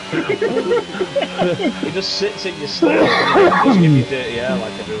track. He just sits in your slip and just give you dirty air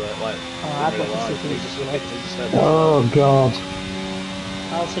like everywhere. Like, I'd love to life. sit in He your just slip. hits instead. Oh god.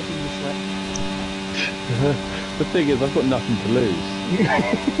 I'll sit in your slip. The thing is, I've got nothing to lose.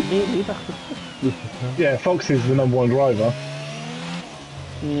 Me neither. Yeah, Fox is the #1 driver.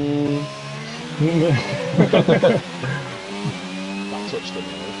 That touched him,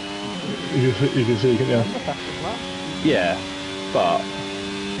 You can see, yeah. Yeah, but...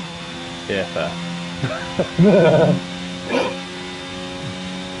 Yeah, fair.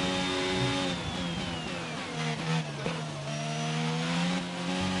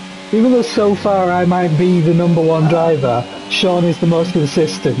 Even though so far I might be the #1 driver, Sean is the most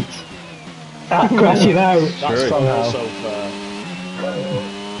consistent at crashing out. That's Somehow. also fair.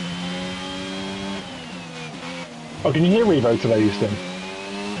 Oh, can you hear Revo today, Houston?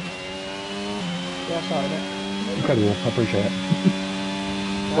 Yeah, sorry, mate. Incredible, I appreciate it.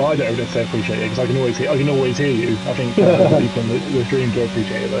 Well, I don't ever say appreciate it because I can always hear you. I think people in the stream do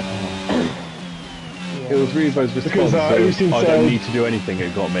appreciate it though. It was Revo's response, Because, so Houston I said- don't need to do anything,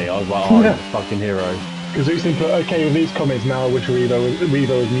 it got me. I was like, oh, you're a fucking hero. Because Houston put, okay, with these comments now, I wish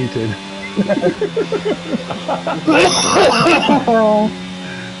Revo was muted.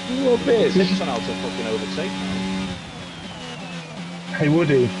 What a bitch. This is out to fucking overtake now. Hey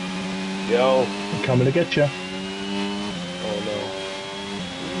Woody, Yo. I'm coming to get you. Oh no.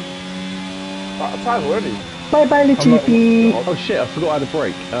 Time already. Bye bye, little pea. Oh shit! I forgot I had a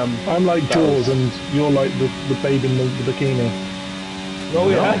break. I'm like Jaws, and you're like the babe in the bikini. Oh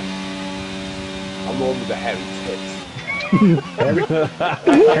yeah. I'm the one with the hairy tits.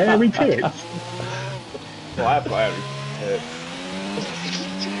 Hairy tits. Well, I have got hairy tits.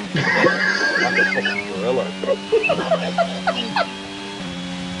 Like a fucking gorilla.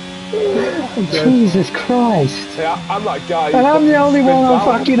 Jesus Christ. Yeah, I'm that guy. And I'm the only one on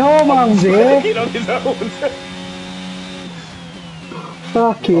fucking hormones here. Fucking on his own.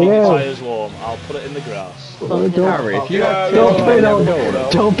 Fucking hell. Fire's warm. I'll put it in the grass. Don't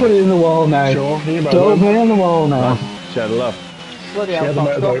put it in the wall now. Sure, Don't put it in the wall now. Share the love. Bloody hell,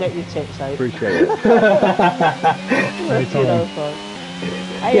 Fox, don't get your tits out. Appreciate it.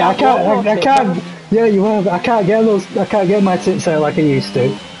 Hey, Yeah, I can't. Yeah, you have. I can't get those. I can't get my tits out like I used to.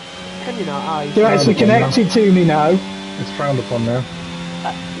 Can you not? Oh, They're actually connected to me now. It's frowned upon now.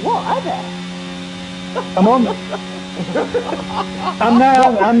 What are they? I'm on. I'm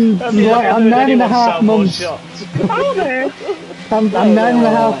 9.5 months. I'm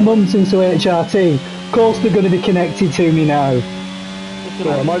 9.5 months into HRT. Of course, they're going to be connected to me now.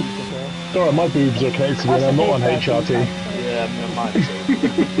 My boobs are connected to me, and I'm not on HRT. Yeah, mine too.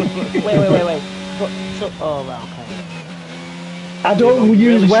 Wait. Oh, right, okay. I don't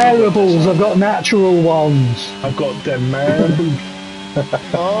use wearables. I've got natural ones. I've got them man boobs.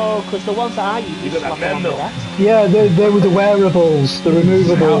 Oh, because the ones that I use, you slap them on the desk. Yeah, they were the wearables, the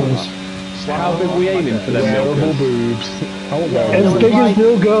removables. How big are we aiming for them Wearable boobs. I want As big as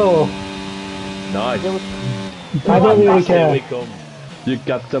they'll go. Nice. I don't really care. You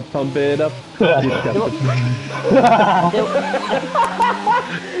got to pump it up.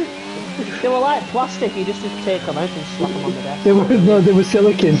 They were like plastic, you just take them out and slap them on the desk. They were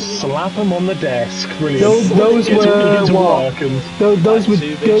silicon. Slap them on the desk. Brilliant. Those were what?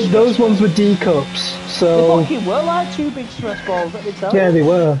 Those ones were D cups. So they fucking were like 2 big stress balls, let me tell you. yeah, they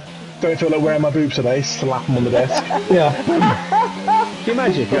were. Don't feel like wearing my boobs today. Slap them on the desk. Yeah. Can you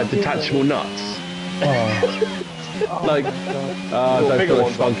imagine if you had detachable nuts? Like, don't feel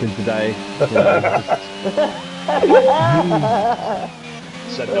like spunking today.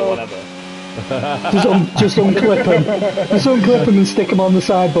 Said no one ever. Just unclip them. Just unclip them and stick them on the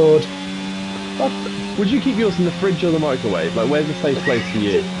sideboard. Would you keep yours in the fridge or the microwave? Like, where's the safe place for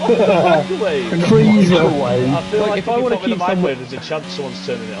you? Microwave. Freezer. I feel like if I want to keep the microwave, there's a chance someone's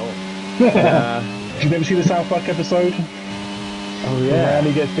turning it on. Did you never see the South Park episode? Oh yeah. And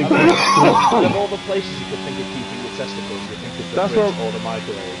he gets big. Of all the places you could think of keeping your testicles, you think of the fridge or the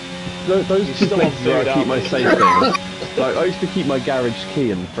microwave. Those two still places on where I food, keep my aren't safe things. Like, I used to keep my garage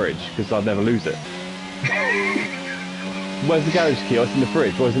key in the fridge because I'd never lose it. Where's the garage key? Oh, it's in the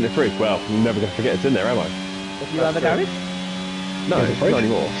fridge. Where's in the fridge? Well, I'm never going to forget it's in there, am I? You have a garage? No, not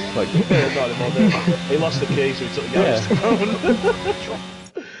anymore. Like, Not anymore, he lost the key, so he took the garage to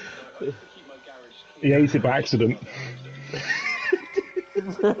He ate it by accident.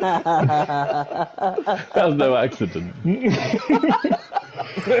 that was no accident.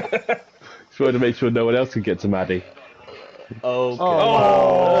 Just wanted to make sure no one else could get to Maddie. Okay.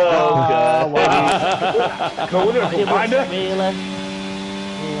 Really?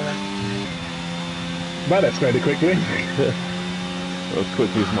 That escalated quickly. That was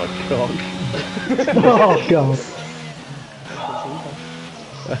quickly as my cock. Oh god.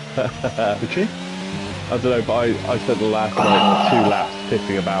 Did she? I don't know, but I spent the last like 2 laps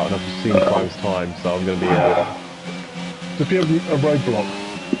pissing about, and I've just seen times time, so I'm going to be Just be a roadblock.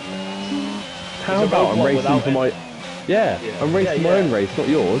 How about I'm racing for my... Yeah, I'm racing my own race, not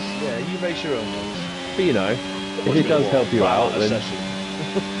yours. Yeah, you race your own race. But you know, if it does help you out, then...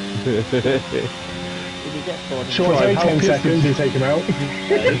 Sure, Right, take 10 seconds, you take him out.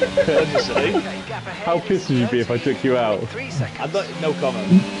 How pissed would you be if I took you out? I'm not, no comment.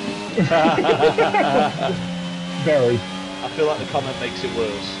 Very. I feel like the comment makes it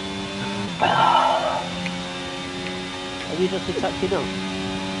worse. Have you just attacked your nose?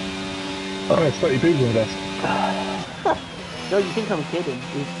 Oh, it's 30 boobs on the desk. No, you think I'm kidding.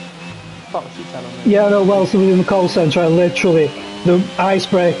 Fox, you tell him. Yeah, no, whilst I was in the call centre, I literally, the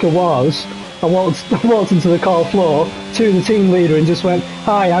icebreaker was, I walked into the call floor to the team leader and just went,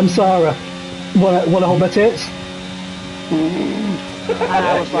 "Hi, I'm Sarah. Want to hold my tits?" And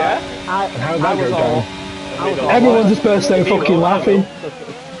I was like, How'd that go down? Everyone just burst out fucking laughing.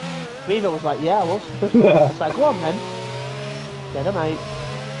 Viva was like, yeah, I was. It's like, go on then. Get him out.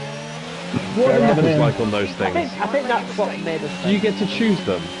 What are the levels like on those things? I think that's what made us. Do you get to choose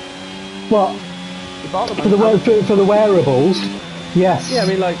them? What? You bought them For the wearables? Yes. Yeah, I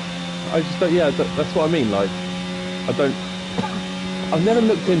mean, like, I just don't, yeah, that's what I mean, like, I don't, I've never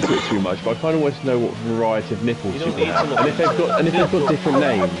looked into it too much, but I kind of want to know what variety of nipples you can have, and if they've got different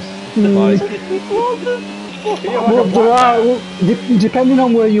names. Like, Well, there are, depending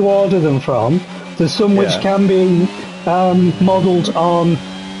on where you order them from, there's some which can be modelled on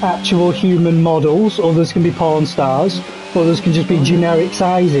actual human models, others can be porn stars, others can just be generic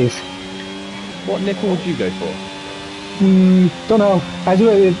sizes. what nipple would you go for? Don't know.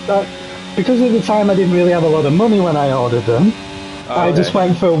 Because at the time I didn't really have a lot of money when I ordered them. I just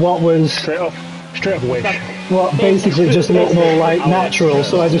went for what was Straight off Wish. what basically just looked more like natural.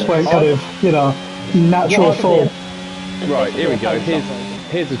 So I just went kind of, natural full. Right, here we go.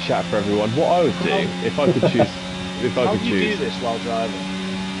 Here's a chat for everyone. What I would do if I could choose, How do you do this while driving?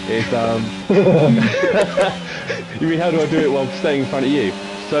 is you mean how do I do it while staying in front of you?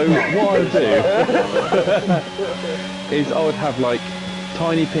 So what I would do is I would have like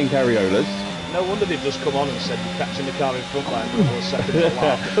tiny pink areolas. No wonder they've just come on and said you're catching the car in front line for a second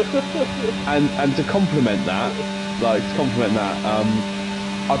lap. and to complement that, I'd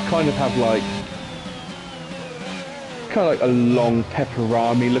kind of have like a long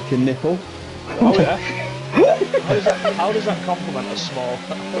pepperami looking nipple. Oh yeah. How does that complement a small?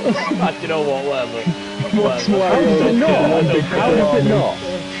 You know what? Whatever. How does it not?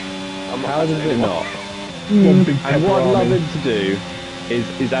 How does it not? And what I'd love him to do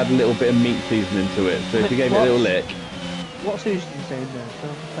is add a little bit of meat seasoning to it. So if you gave it a little lick. What sushi did you say there?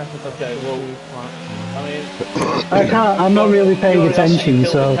 Okay, well, I mean, I'm not really paying attention,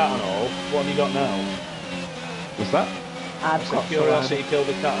 so. What have you got now? What's that? I've got Curiosity killed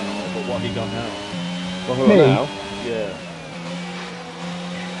the cat and all, but what have you got now? What have I got now? Yeah.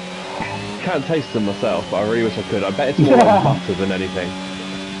 Can't taste them myself, but I really wish I could. I bet it's more like butter than anything.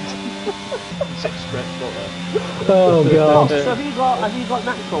 6 French butter. Oh god. So have you got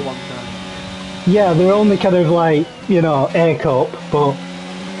natural ones now? Yeah, they're only kind of like, air cup, but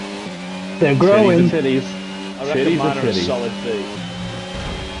they're growing. Titties. I reckon mine are a solid B.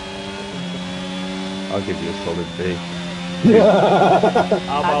 I'll give you a solid B.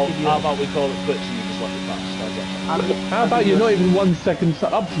 How about we call it quits and you just let me pass? How about you're not even 1 second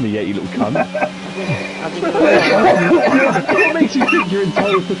up to me yet, you little cunt? What makes you think you're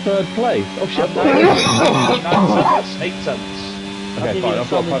entitled to 3rd place? Oh shit! 8 tenths. Okay, fine. I've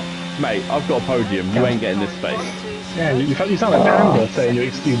got a podium. You ain't getting this space. Yeah, you sound like Panda saying you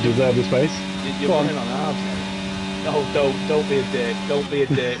deserve the space. You're running on hard, mate. No, don't be a dick. Don't be a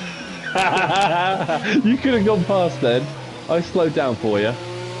dick. You could have gone past then. I slowed down for you.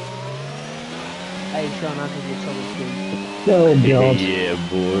 Hey, Sean, I'll give you solid B. Oh god. Yeah,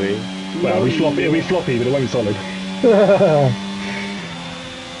 boy. Well, it'll be floppy, but it won't be solid.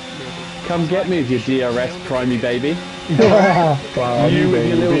 Come get me with your DRS primey baby. You with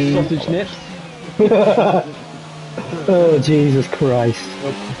your little sausage nips. Oh Jesus Christ.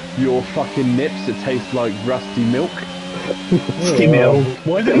 Your fucking nips that taste like rusty milk. Rusty milk.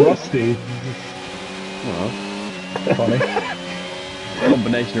 Why is it rusty? Well, funny.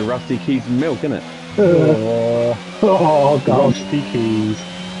 Combination of rusty keys and milk, isn't it? Oh god. Rusty keys.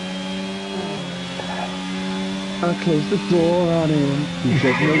 I closed the door on him. He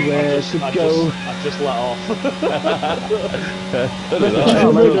doesn't know where to go. I've just let off.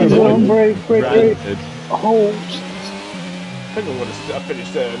 Break. Oh. I think I would have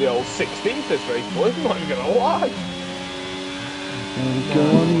finished the old 16th this race, boys. I'm not even going to lie. And go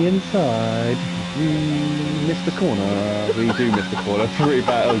on the inside. Missed the corner. We do miss the corner. Pretty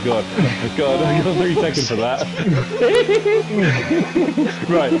bad. Oh god. God, I got 3 seconds for that.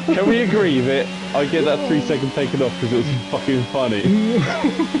 Right, can we agree that I get that 3 second taken off because it was fucking funny?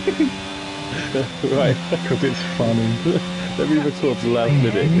 Right. Because it's funny. Let me record the last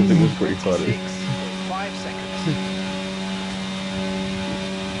minute because it was pretty funny. 5 seconds.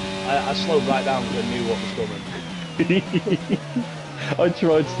 I slowed right down because I knew what was coming. I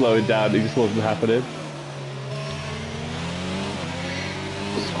tried slowing down, it just wasn't happening.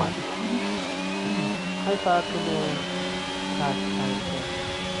 How far can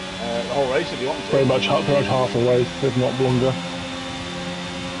the whole race if you want to. Pretty much half a race, if not longer.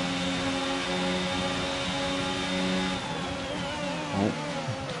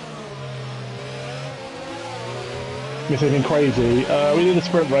 Miss anything crazy? We did a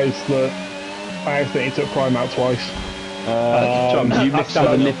sprint race that I accidentally took Prime out twice. John, you missed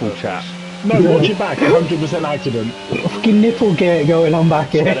out the nipple chat. No, watch it back. 100% accident. Fucking nipple gate going on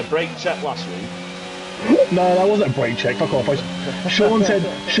back You here. had a brake check last week. No, that wasn't a brake check. Fuck off. Sean said,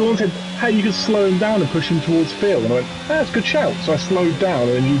 hey, you can slow him down and push him towards Phil. And I went, that's a good shout. So I slowed down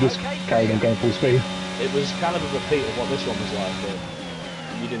and then you just carried on going full speed. It was kind of a repeat of what this one was like, but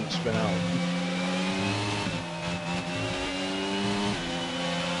you didn't spin out.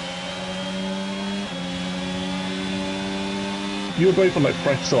 you were both on like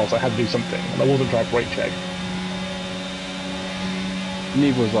fresh sauce. I had to do something, and I wasn't trying to brake check.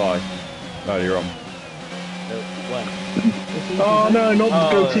 Neither was I. Earlier on. When? Oh no,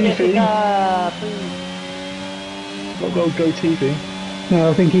 not Go TV. Not Go TV. No,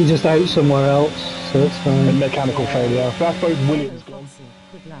 I think he's just out somewhere else, so it's fine. And mechanical failure. That's both Williams gone.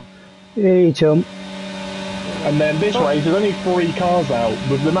 Hey, chump. And then this race, there's only 3 cars out.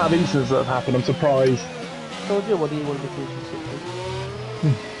 With the amount of incidents that have happened, I'm surprised. Told you, what do you want to do?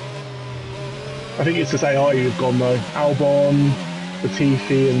 I think it's just AI who've gone though. Albon,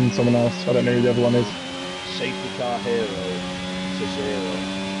 Latifi, and someone else. I don't know who the other one is. Safety car hero to 0.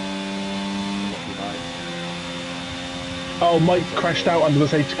 Oh, Mike crashed out under the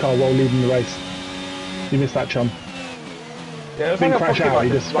safety car while leading the race. You missed that, chum. Yeah, didn't crash out,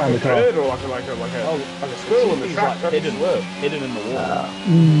 he just spanned the car. Or like a squirrel in the track. Hidden in the wall.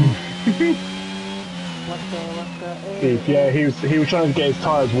 Yeah, he was trying to get his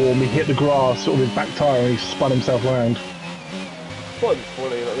tyres warm. He hit the grass, sort of his back tyre, and he spun himself around. Funny,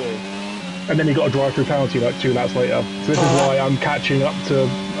 not really. And then he got a drive-through penalty like 2 laps later. So this is why I'm catching up to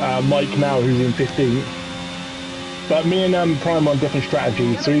Mike now, who's in 15th. But me and Prime on different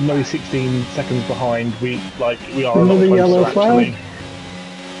strategies, so even though he's 16 seconds behind, we are a lot closer actually.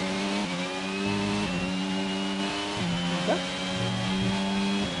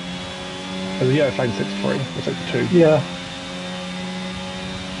 There's a yellow flag 63 or 62. Yeah.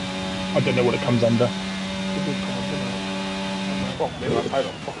 I don't know what it comes under. Fuck me, that's how the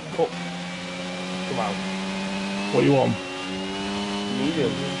fucking cook. Come on. What you on?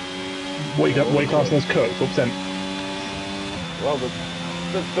 Medium. What you classing as cooked? What percent? Well,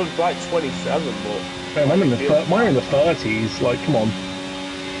 they're like 27, but... Man, mine are in the 30s, like, come on.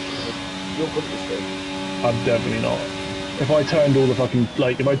 You're good at this thing. I'm definitely not. If I turned all the fucking,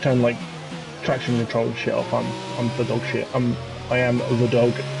 like, if I turned, like, traction control shit off, I'm the dog shit. I am the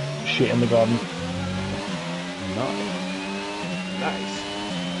dog shit in the garden. Nice.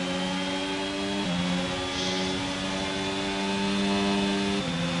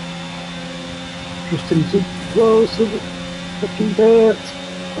 Just into close to the fucking dirt.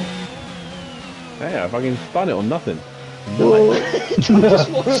 Hey, I fucking spun it on nothing. Oh. Just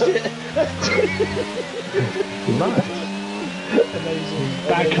watched it. Nice.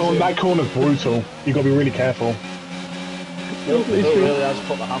 That corner's brutal. You've got to be really careful. Phil really has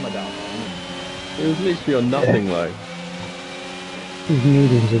put the hammer down. It was literally on nothing, like. These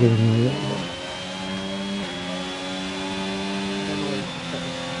mediums are getting like that.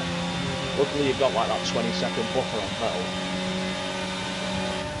 Luckily you've got like that 20-second buffer on metal.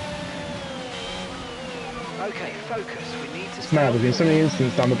 Okay, focus. We need to It's mad, there's been so many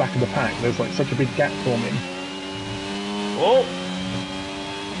incidents down the back of the pack, there's like such a big gap forming. Oh!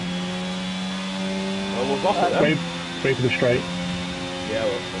 Well, we've got it then. Wait for the straight. Yeah,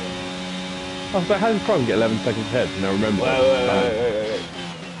 well. I was like, how did Prime get 11 seconds ahead? And I remember. Wait.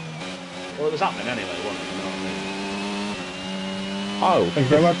 Well, it was happening anyway, wasn't it? Oh, thank you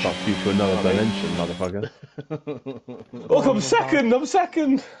very much. Fuck you to another dimension, motherfucker. Look, I'm second!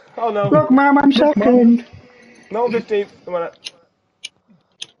 Oh no. Look, Mum, I'm second. No, I'm 15th. Come on.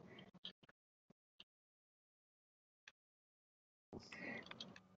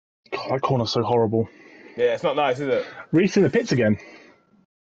 God, that corner's so horrible. Yeah, it's not nice, is it? Reese in the pits again.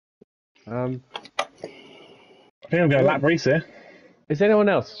 I think I'm going to lap Reese here. Is anyone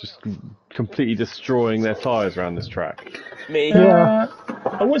else just completely destroying their tyres around this track? Me. Yeah.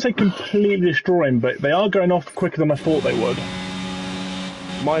 I wouldn't say completely destroying, but they are going off quicker than I thought they would.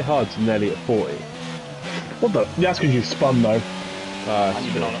 My HUD's nearly at 40. What the? That's because you spun though. And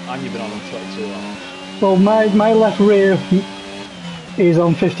you've been on them 22 hours. Well, my left rear is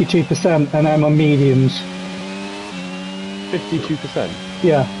on 52% and I'm on mediums. 52%?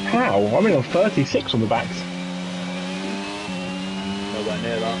 Yeah. How? I'm on 36 on the backs. Nowhere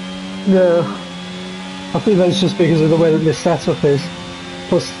near that. No. I think that's just because of the way that this setup is.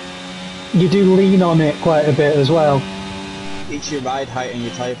 Plus, you do lean on it quite a bit as well. It's your ride height and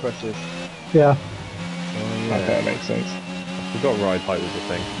your tyre pressures. Yeah. Okay, that makes sense. I forgot ride height was a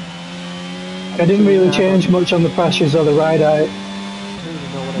thing. I didn't really change much on the pressures or the ride height.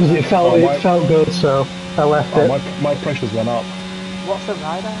 It felt good, so I left it. My pressures went up. What's the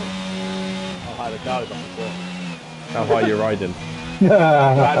ride out? How high the car is off the floor. How high you're riding?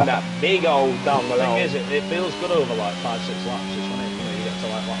 Riding that big old down The below. thing is, it feels good over like 5-6 laps. It's when you get to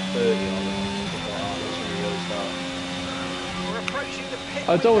like 30 or stuff like that. That's when you really start. We're approaching the pit.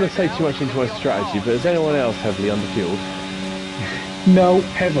 I don't want to say too much into my strategy, but is anyone else heavily underfueled? No.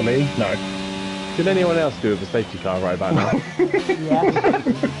 Heavily? No. Did anyone else do with a safety car right about now? Yeah.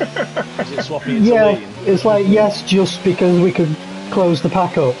 Is it swapping into Yeah, lean? it's like, yes, just because we could close the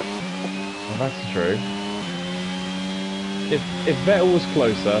pack up. Well, that's true. If Vettel was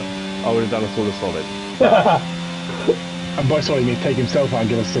closer, I would have done us all a solid. And by solid, he means take himself out and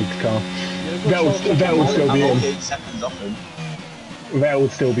give us a safety car. Vettel would still be in. I'm 8 seconds off him. Vettel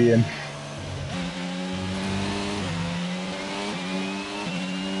would still be in.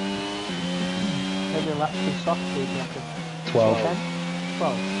 How many laps can soft do you reckon? 12. 10?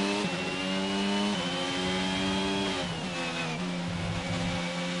 12.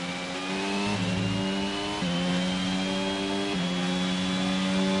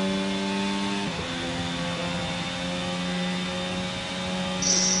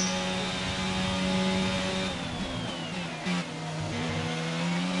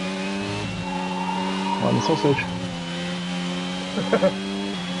 On the sausage.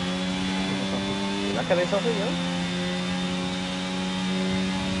 ¿La queréis sausage, yo?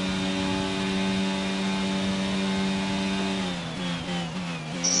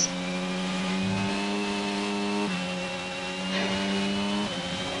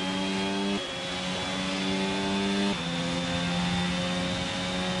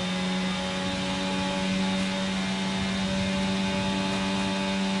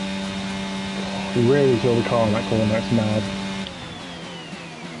 We really kill the car in that corner, that's mad.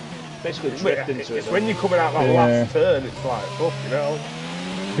 Basically drift into it. It's when you're coming out that last turn, it's like, fucking hell.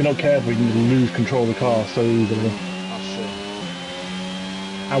 If you're not careful, you can lose control of the car so easily. That's true.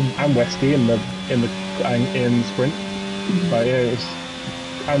 And Westy in sprint. Like, yeah, it was,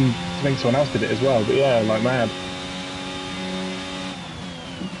 and I think someone else did it as well, but yeah, like mad.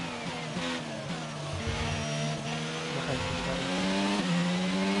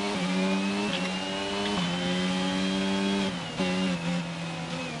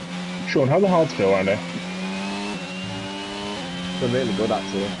 Sean, how the hards feel around here? They're really good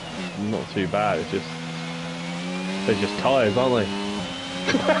actually. Not too bad, they're just tyres, aren't they?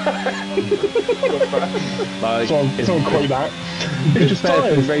 Like, someone quote that. It's just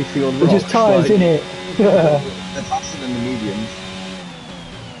tyres racing on It's rocks. just tyres, like, innit? They're faster than the mediums.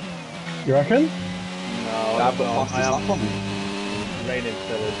 You reckon? No, I've got fastest lap on. Raining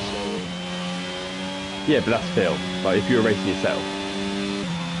fillers, so... Yeah, but that's Phil. Like, if you were racing yourself.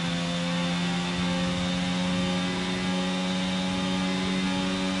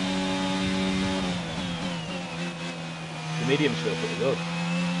 The mediums feel pretty good.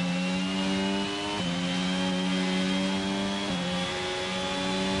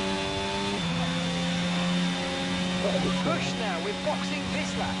 Push now, we're boxing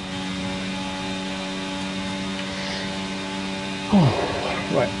this lap.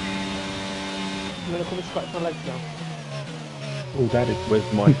 Right. I'm gonna come and scratch my legs now. Oh, daddy.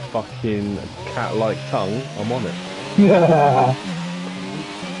 With my fucking cat-like tongue, I'm on it.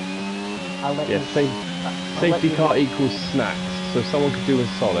 I'll let Yeah, you... safety car equals snacks. So if someone could do a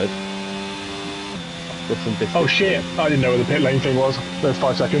solid with some biscuits. Oh shit, I didn't know where the pit lane thing was. There's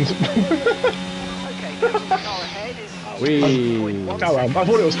 5 seconds. Okay, car ahead is... Oh, I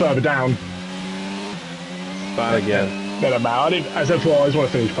thought it was further down. Bad again. No, I didn't, as I thought, I just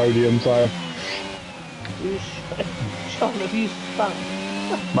want to finish podium, so... Sean, have you spun?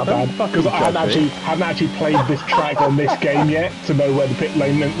 My bad, because I hadn't actually played this track on this game yet to know where the pit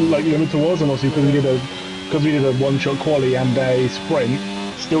lane limiter was, and obviously because we did a one-shot quali and a sprint,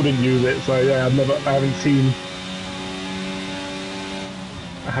 still didn't use it. So yeah, I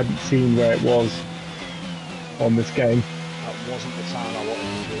hadn't seen where it was on this game. That wasn't the time I wanted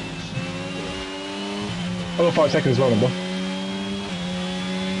to use. I got 5 seconds as well, remember?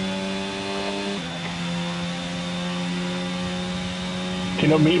 You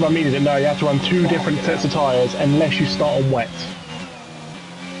know, what I mean is that no, you have to run 2 different sets of tyres unless you start on wet.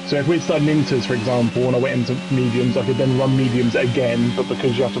 So if we'd started in inters, for example, and I went into mediums, I could then run mediums again, but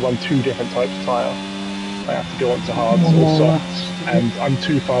because you have to run 2 different types of tyre, I have to go onto hards or softs, and I'm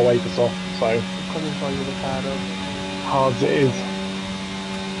too far away for soft, so Coming for you with a car, hards it is.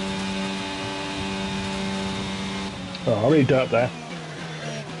 Oh, I really dirt there.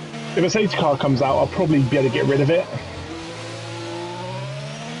 If a safety car comes out, I'll probably be able to get rid of it.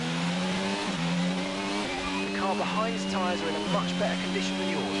 Behind's tyres are in a much better condition than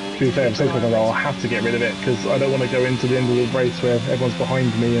yours. To be fair, if safety car comes out, I'll have to get rid of it, because I don't want to go into the end of the race where everyone's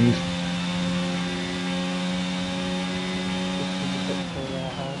behind me and...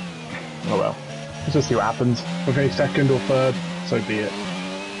 Oh well. Let's just see what happens. If I finish second or third, so be it.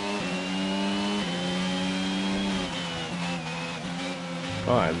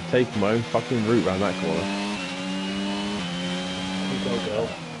 I'm taking my own fucking route round that corner. Go, girl.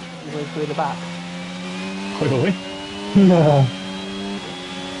 You're going through the back. Clearly. No.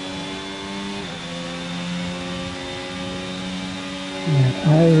 Yeah,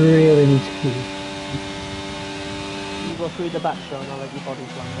 I really need to pee. You go through the back show and I'll let your body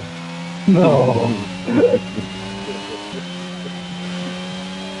flounder. No.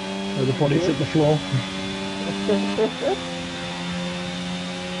 The body hit the floor.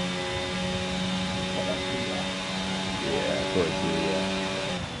 Yeah, towards the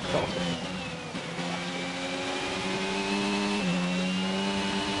Celtics.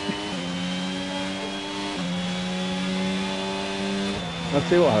 I'll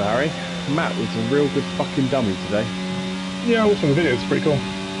tell you what, Harry. Matt was a real good fucking dummy today. Yeah, I watched the video. It's pretty cool.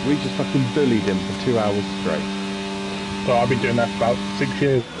 We just fucking bullied him for 2 hours straight. So I've been doing that for about 6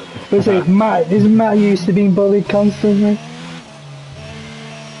 years. But see, isn't Matt used to being bullied constantly?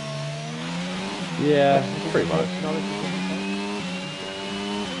 Yeah, pretty much.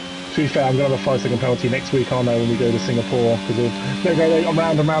 To be fair, I'm going to have a 5-second penalty next week, aren't I, when we go to Singapore? Because they go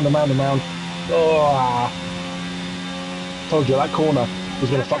around and round and round and round. Oh, told you, that corner was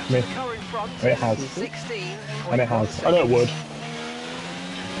going to fuck me. And it has. And it has. I know it would.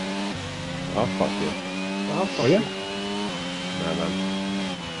 I'll fuck you. Oh, yeah? No, man.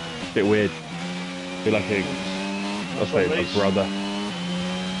 Bit weird. Feel like I was playing with my brother.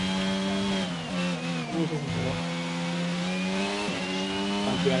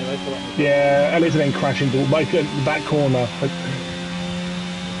 Yeah, at least it ain't crashing into that corner.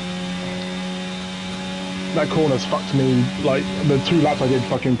 That corner's fucked me. Like, the 2 laps I did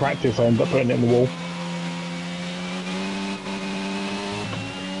fucking practice, I ended up putting it in the wall.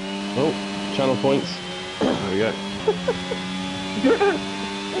 Oh, channel points. There we go.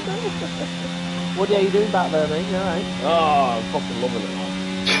 What are you doing back there, mate? You alright? Oh, I'm fucking loving it,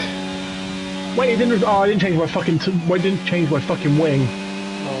 man. Wait, it didn't. Oh, I didn't change my fucking. Wait, didn't change my fucking wing.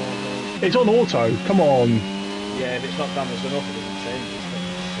 Oh, no. It's on auto. Come on. Yeah, if it's not damaged enough, it doesn't change.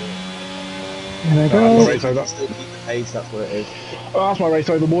 There we go. That's my race over. Still keep the pace, that's what it is. Oh, that's my race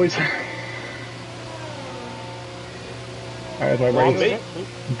over, boys. There's my race.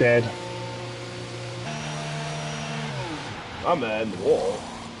 Dead. I'm in the wall.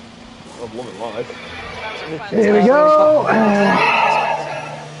 I'm loving life. Here we go.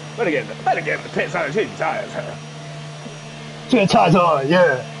 Better get the pits out of the tires. Get tires on,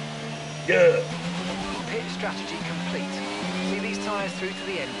 yeah. Yeah. Pit strategy complete. See these tyres through to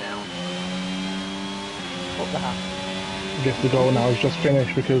the end now. What the hell? I guess the goal now is just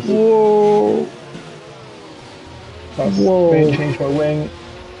finished because Whoa. that's Whoa. made change my wing.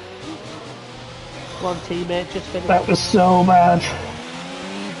 Come on, teammate, just finish. That was so bad.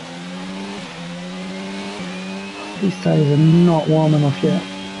 These tires are not warm enough yet.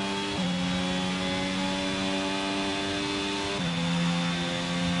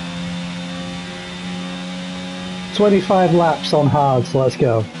 "25 laps on hards, let's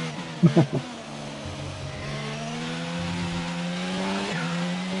go."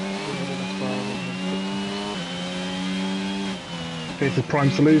 It's a prime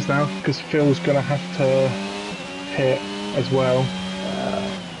to lose now because Phil's going to have to hit as well.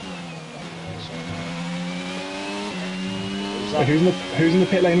 Who's in the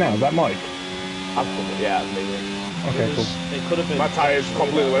pit lane now? Is that Mike? I've come, yeah, maybe. Okay, cool. It could have been. My tyres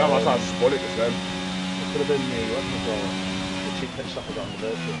completely went out. My tyres spun it just then. It could have been me, wasn't it? Or the cheap pit stop I got on the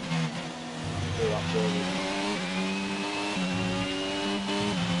virtual.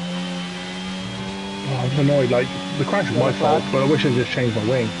 Oh, I'm annoyed. Like, the crash was my fault, but I wish I'd just changed my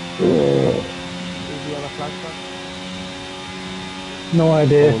wing. No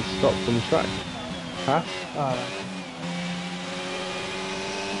idea. Someone stopped on the track. Huh?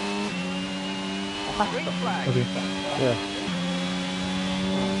 Okay. Yeah.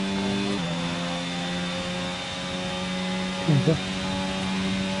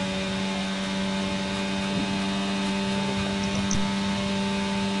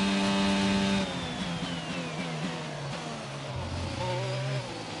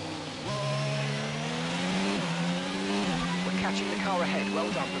 We're catching the car ahead.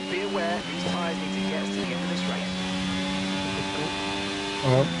 Well done, but be aware these tyres need to get us to the end of this race.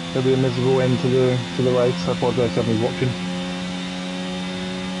 Well, there'll be a miserable end to the race. I apologise to everyone watching.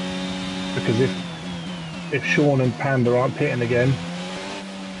 Because if Sean and Panda aren't pitting again,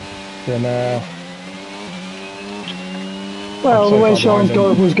 then Well, so the way far Sean's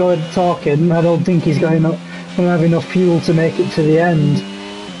behind was going talking, I don't think he's going to have enough fuel to make it to the end,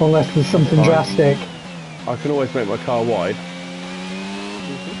 unless there's something Fine. drastic. I can always make my car wide.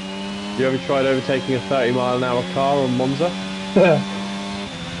 You ever tried overtaking a 30-mile-an-hour car on Monza?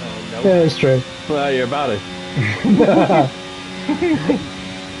 Yeah, it's true. Well, you're about it.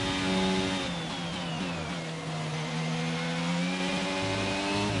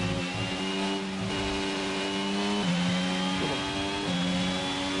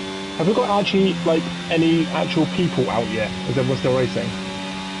 Have we got actually like any actual people out yet? Is everyone still racing?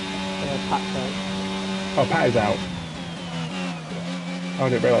 Pat's out. Oh, Pat is out. Oh, I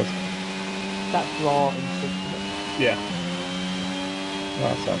didn't realise. That's raw and stuff. Yeah. Oh,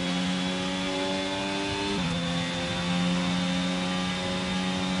 that sucks.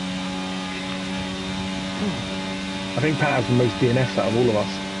 I think Pat has the most DNS out of all of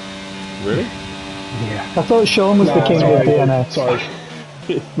us. Really? Yeah. I thought Sean was the king of DNS. Sorry.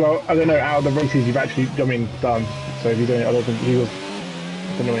 Well, I don't know, out of the races you've actually, done. So if you don't, I don't think he was,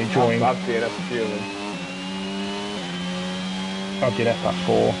 I don't know when he joined. I've DNS a few of them. I've DNS about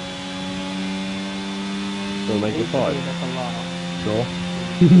 4. We'll make it 5. Sure.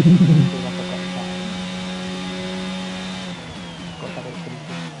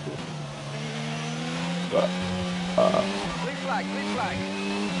 Blue flag, blue flag.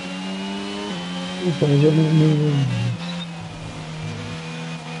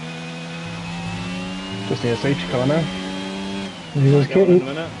 Just need a safety car now. He was Kitty.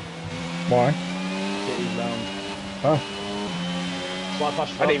 Why? Kitty's round. Oh. Slide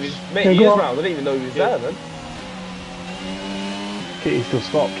past I didn't even, mate, Yeah, he go is on. round. I didn't even know he was there, man. Kitty's still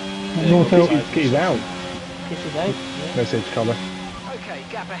stopped. No, Kitty's out. Kitty's out. Yeah. No safety car. Okay,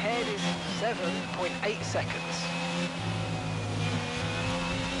 gap ahead is 7.8 seconds.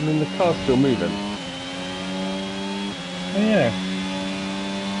 And then the car's still moving. Oh, yeah.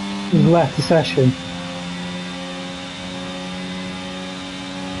 He's left the session.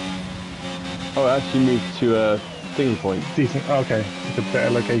 Oh, it actually moved to a thingy point. Decent. Oh, okay. It's a better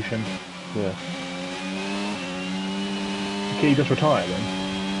location. Yeah. Kitty just retired then.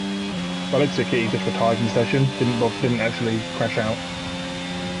 Well, I'd say Kitty just retired from the session. Didn't actually crash out.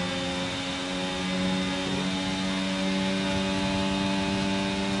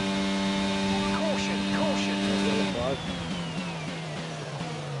 Caution, caution.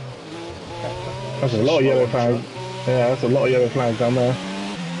 That's a lot of yellow flags. Yeah, that's a lot of yellow flags down there.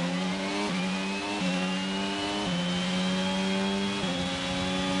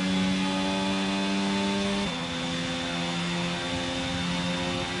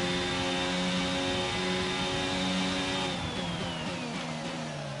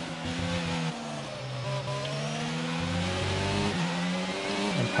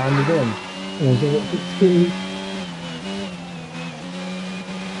 And pounded in.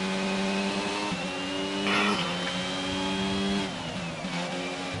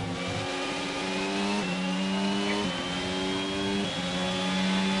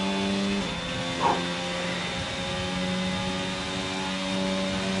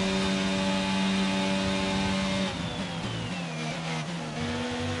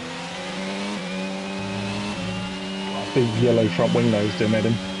 Big yellow front wing nose doing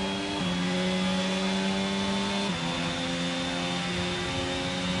Eden.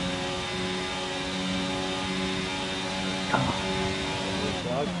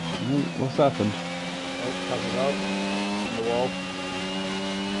 What's happened? Comes out. On the wall.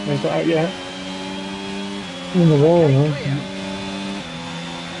 He's not out yet. In the wall, huh?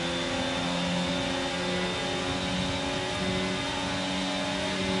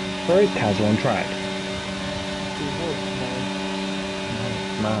 Where is Kazza on track?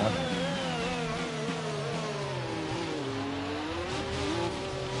 Mad.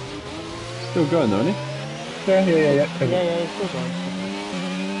 Still going though, isn't he? Yeah. Yeah, it's still going.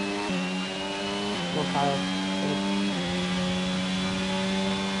 Go Kyle.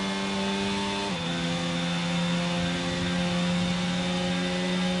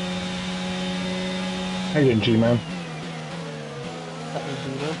 How you doing, G-Man? That was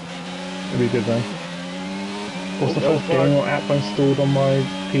zero. It'll be good then. What's the first game or app installed on my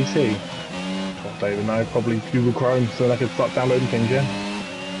PC? I don't even know, probably Google Chrome, so I could start downloading things, yeah?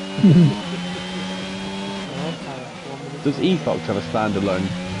 Does eFox have a standalone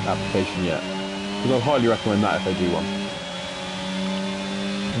application yet? Because I'd highly recommend that if they do one.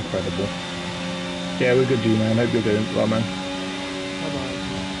 Incredible. Yeah, we're good, G-Man. Hope you're good, well, man.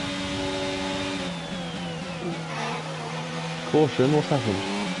 Caution, what's happened?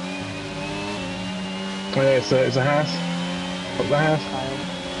 Oh, yeah, it's a Haas. Up the Haas.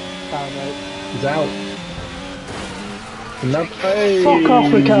 Kyle out. He's out. No. Hey. Fuck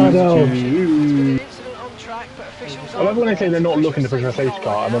off, Ricardo! Incident on track, but officials I love when they say they're not looking to push a safety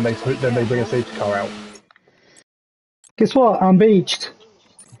car and then they bring a safety car out. Guess what? I'm beached.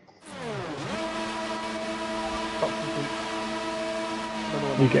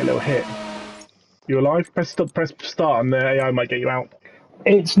 You get a little hit. You alive? Press start and the AI might get you out.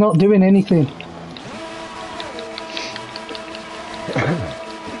 It's not doing anything.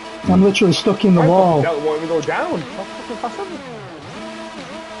 I'm literally stuck in the wall. That won't even go down. How fucking fast is it?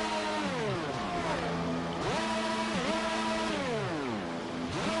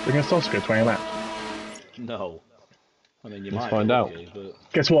 We're going to start to go 20 laps. No. I mean, you Let's might find be out. lucky, but...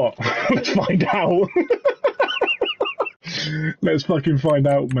 Guess what? Let's find out. Let's fucking find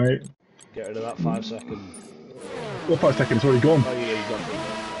out, mate. Get rid of that 5 second. What 5 seconds? It's already gone. Oh, yeah, you've got it.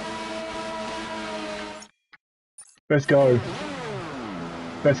 Let's go.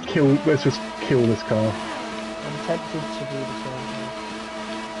 Let's just kill this car. I'm tempted to do the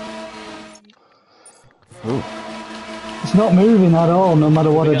same. Ooh. It's not moving at all, no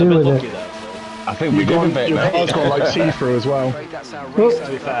matter what I do with it. I think we did a bit, Your mate. car's got like see-through as well.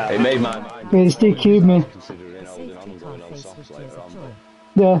 It made my mind. It's DQ'd me.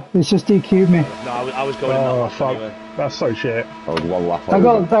 Yeah, it's just DQ'd me. No, I was going in that Oh lap fuck, anyway. that's so shit. I was one lap I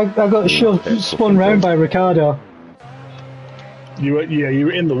got shoved, spun round by Ricardo. You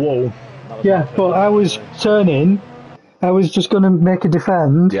were in the wall. Yeah, but I was turning. I was just going to make a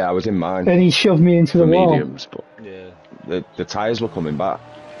defend. Yeah, I was in mine. And he shoved me into For the wall. mediums, but the tyres were coming back.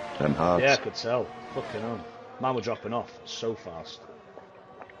 Them hards. Yeah, I could tell. Fucking hell. Mine were dropping off so fast.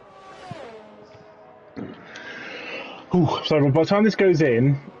 Ooh, so by the time this goes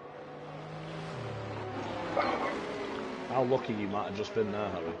in... How lucky you might have just been there,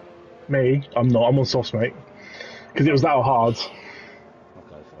 Harry. Me? I'm not, I'm on softs, mate. Because it was that hard. Okay,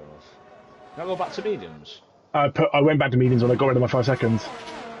 fair enough. Can I go back to mediums? I went back to mediums when I got rid of my 5 seconds.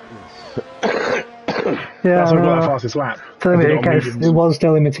 Yeah, That's when I got that fastest lap. It was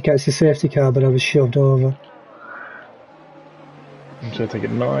telling me to catch the safety car, but I was shoved over. I'm just going to take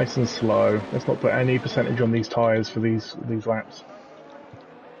it nice and slow. Let's not put any percentage on these tyres for these laps.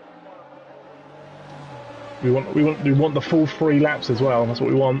 We want the full 3 laps as well. That's what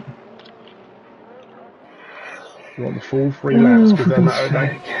we want. We want the full 3 laps because then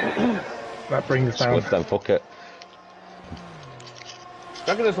that brings us down. Split them, fuck it. Do you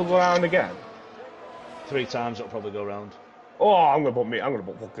reckon this will go around again? 3 times it'll probably go round. Oh, I'm gonna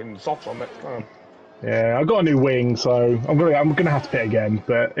put fucking socks on next time. Yeah, I've got a new wing, so I'm gonna have to pit again,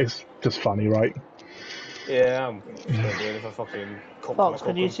 but it's just funny, right? Yeah, I'm just gonna do it if I fucking Fox,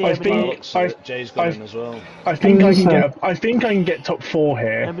 can you see I how many... think Jay's got in as well. I think I can get top 4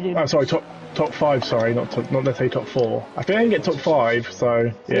 here. Sorry, top 5. Sorry, not let's say top 4. I think I can get top 5. So Can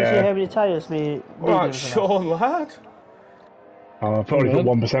you see yeah. how many tyres me... Right, Sean, lad. I'll probably put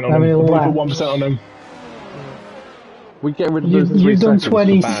 1% on How them. many I'll probably laps? put 1% on them. We get rid of those 3 You've done seconds for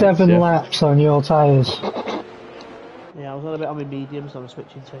 27 bands, yeah? laps on your tyres. Yeah, I was on a bit on my mediums, I'm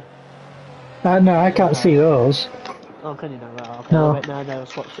switching to. No, I can't see those. Oh, can you now? Right, okay. No. Wait, now they'll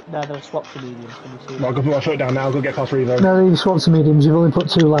swap to mediums. Can you see Well, I've got to put my foot down now. I've got to get past Revo. No, you've swapped to mediums. You've only put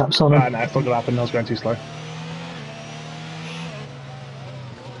 2 laps on them. No, it's not going to happen. I was going too slow.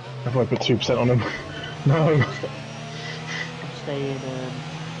 I've only put 2% on them. No. I'm staying...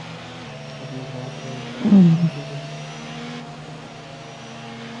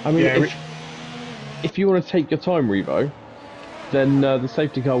 I mean, Yeah, if you want to take your time, Revo, then the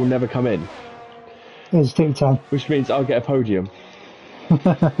safety car will never come in. It's take time. Which means I'll get a podium.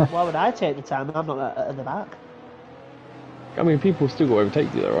 Why would I take the time? I'm not at the back. I mean, people still got to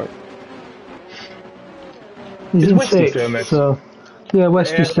overtake you, though, right? He's Is in Westy 6th, still in this? so... Yeah,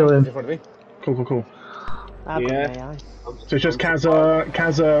 Westy's still in. Cool. I've got an AI. So it's just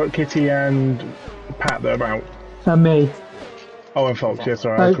Kazza, Kitty, and Pat that are out. And me. Oh, and Fox. Yeah,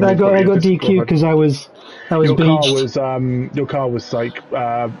 sorry. I got DQ'd because I was beached. Your car was like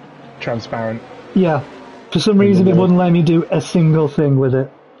transparent. Yeah. For some reason, it wouldn't let me do a single thing with it.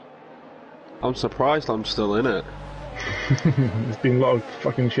 I'm surprised I'm still in it. There's been a lot of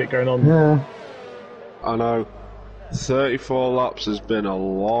fucking shit going on. Yeah. I know. 34 laps has been a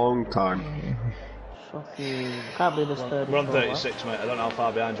long time. Fucking... Can't believe this 30. We're on 36, mate. I don't know how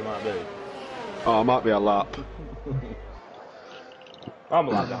far behind you might be. Oh, I might be a lap. I'm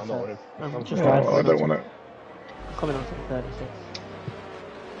a lap down, don't worry. I'm just I don't want it. coming on to 36.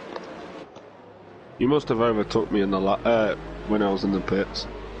 You must have overtook me in the when I was in the pits.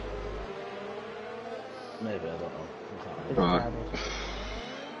 Maybe, I don't know. Right.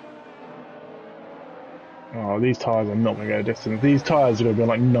 Oh, these tyres are not going to go a distance. These tyres are going to be on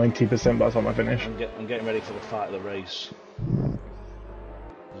like 90% by the time I finish. I'm getting ready for the fight of the race.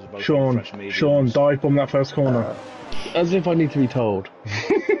 Sean, dive bomb that first corner. As if I need to be told.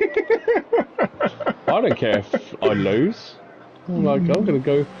 I don't care if I lose. I'm going to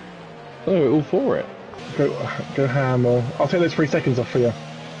go all for it. Go ham. I'll take those 3 seconds off for you.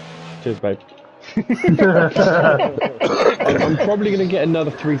 Cheers, babe. I'm probably going to get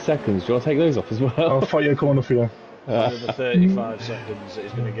another 3 seconds. Do you want to take those off as well? I'll fight your corner for you. The 35 seconds that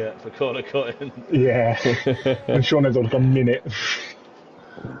he's going to get for corner cutting. Yeah. And Sean has like a minute.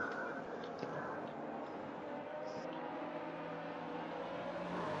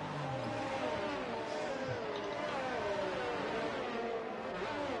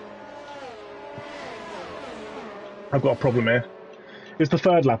 I've got a problem here. It's the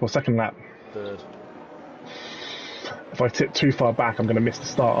third lap or second lap. Third. If I tip too far back, I'm going to miss the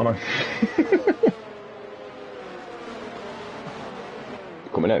start, aren't I?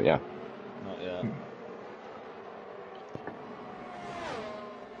 Coming out, yeah. Not yet.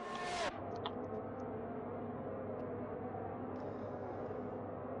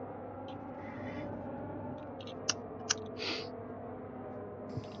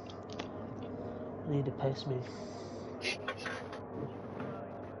 I need to piss me.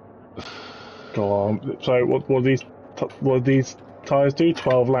 Go on. So what these tyres do?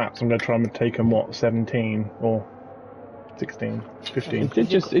 12 laps. I'm going to try and take them, what, 17 or 16, 15? It did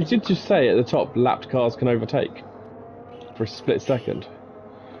just say at the top, lapped cars can overtake for a split second.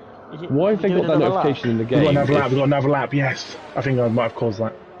 Why have they got that notification in the game? We've got another lap, yes. I think I might have caused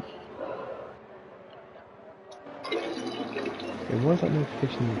that. Yeah, why is that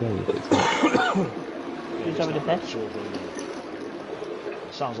notification in the game? Who's having a piss?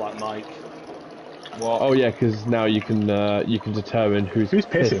 Sounds like Mike. What? Oh yeah, because now you can determine who's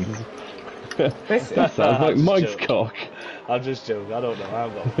pissing. That sounds like Mike's cock. I'm just joking. I don't know.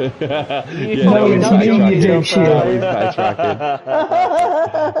 Hang on. Yeah, no, he's backtracking.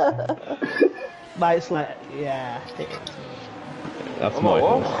 Mike's like, yeah. That's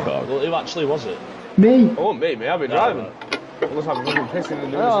Michael's cock. Well, who actually was it? Me. Oh, me. I've been driving. I was having pissing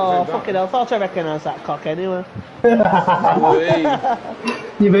and doing Oh, fucking hell. I thought I recognised that cock anyway.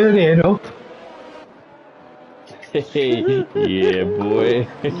 You've heard it enough. Yeah, boy.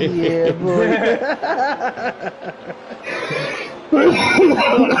 Yeah, boy.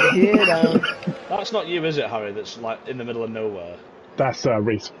 That's not you, is it, Harry? That's like in the middle of nowhere. That's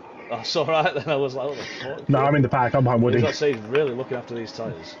Reese. That's alright then. I was like, what the fuck? No, I'm in the pack. I'm behind Woody. He's he's really looking after these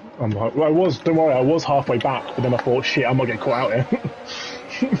tyres. Don't worry, I was halfway back, but then I thought, shit, I'm not getting caught out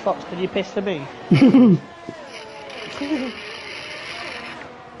here. Fox, can you piss to me?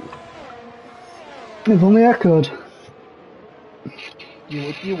 If only I could.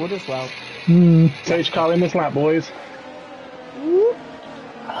 You would as well. Stage car in this lap, boys.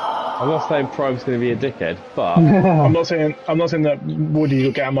 I'm not saying Prime's going to be a dickhead, but I'm not saying that Woody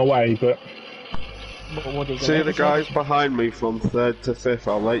will get out of my way, but see the guys behind me from 3rd to 5th.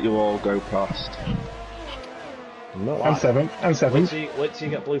 I'll let you all go past. And 7th. Wait till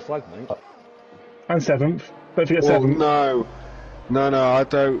you get blue flag, mate. And 7th. Don't forget 7th. No, I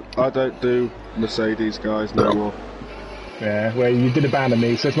don't do Mercedes guys no more. Yeah, well, you did abandon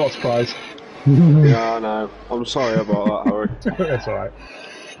me, so it's not a surprise. Yeah, I know. I'm sorry about that, Harry. That's alright.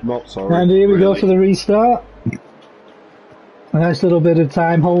 Not sorry. And here we really. go for the restart. A nice little bit of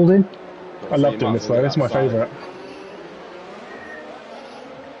time holding. I love doing this though, it's my favourite.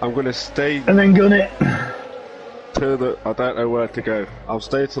 I'm going to stay... And then gun it. To the... I don't know where to go. I'll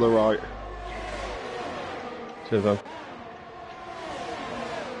stay to the right. cheers, man.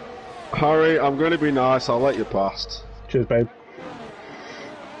 Harry, I'm going to be nice, I'll let you past. Cheers, babe.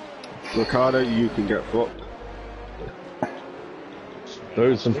 Ricardo, you can get fucked.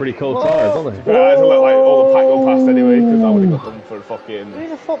 Those are some pretty cold tyres, aren't they? Yeah, I let like all the pack go past anyway, because I would have got done for fucking... Who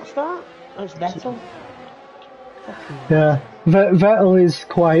the fuck's that? Oh, it's Vettel. Yeah, Vettel is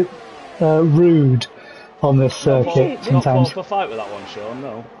quite rude on this circuit You're not sometimes. going for a fight with that one, Sean,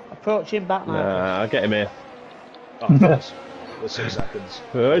 no? Approach him back, man. Nah, I'll get him here. Oh, thanks. The 6 seconds.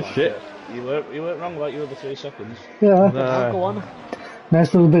 Oh, shit. You weren't wrong about your other 3 seconds. Yeah, Oh, go on.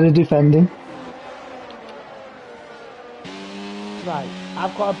 nice little bit of defending. Right,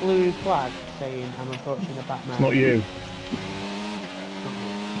 I've got a blue flag saying I'm approaching the back man. It's not you.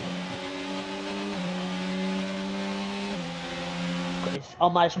 It's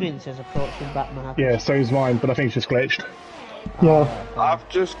on my screen it says approaching back man. Yeah, so is mine, but I think it's just glitched. Yeah. I've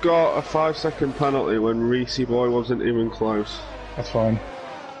just got a 5-second penalty when Reese Boy wasn't even close. That's fine.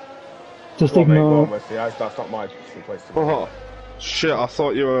 Just Well, mate, ignore. well, that's not my place to be. Oh, shit, I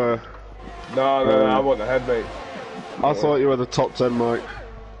thought you were... No, I want the head, mate. I thought you were the top 10, Mike.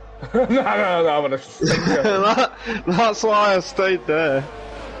 no, I want to... That's why I stayed there.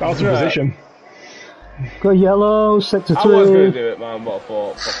 That was the position. Got yellow, sector 3. I was going to do it, man, but I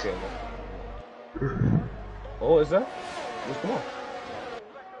thought, fucking... Oh, is there? Just come on.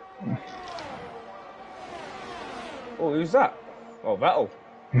 Oh, who's that? Oh, Vettel.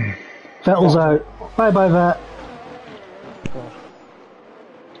 Vettel's out. Bye bye, Vet.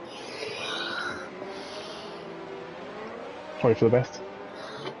 Probably for the best.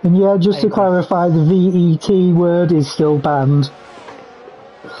 And yeah, just to clarify, the VET word is still banned.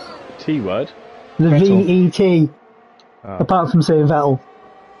 T word? The Vettel. VET. Apart from saying Vettel.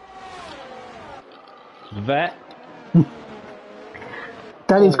 Vet?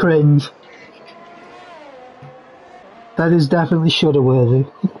 That is cringe. That is definitely shudder-worthy.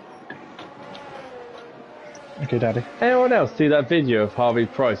 Okay, Daddy. Anyone else see that video of Harvey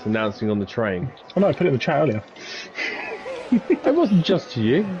Price announcing on the train? Oh no, I put it in the chat earlier. It wasn't just to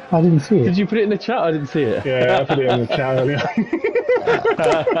you. I didn't see it. Did you put it in the chat? I didn't see it. Yeah, I put it in the chat earlier.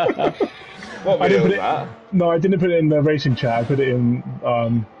 What video was that? No, I didn't put it in the racing chat. I put it in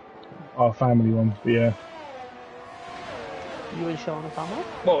our family one. But yeah. You and Sean are family?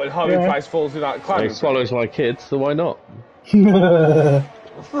 What, when Harvey Price falls in that climbing? He swallows my kids, so why not? I've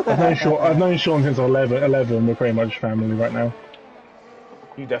known Sean since I was 11. We're pretty much family right now.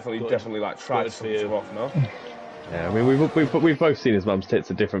 You definitely like tried to finish him off, no? Yeah, I mean we've both seen his mum's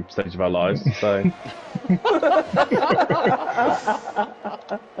tits at different stages of our lives, so.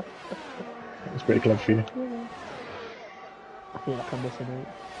 It's pretty clever for you. I feel like I'm missing out.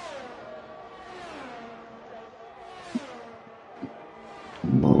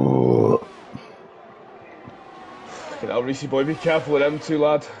 Fucking hell, Reese boy, be careful with them two,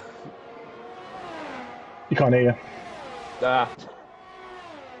 lad. You can't hear you. Nah.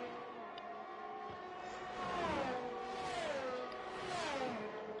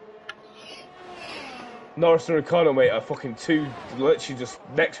 Norris and Ricardo, mate, are fucking two literally just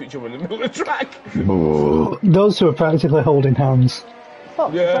next to each other in the middle of the track. Those two are practically holding hands.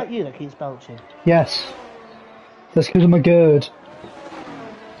 Fox, is that you that keeps belching? Yes. That's because I'm a GERD.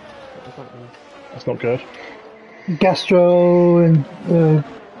 That's not good.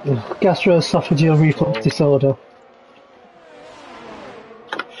 Gastroesophageal reflux disorder.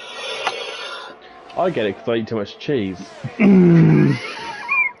 I get it because I eat too much cheese. I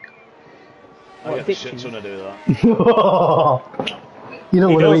get the shit ton to do that. You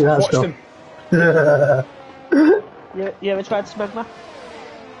don't want to eat that stuff. You ever tried smegma?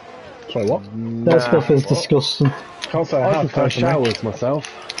 Sorry, what? That stuff is disgusting. Can't say I I have prefer personally. showers myself.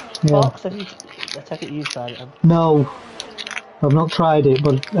 Yeah. Fox, I take it you've tried it then. No, I've not tried it,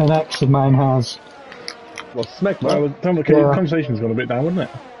 but an ex of mine has. Well, smegma. Well, the conversation's gone a bit down, wouldn't it?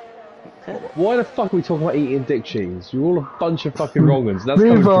 Why the fuck are we talking about eating dick cheese? You're all a bunch of fucking wrong ones. That's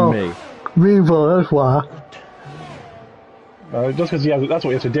coming from me. Revo, that's why. Just because that's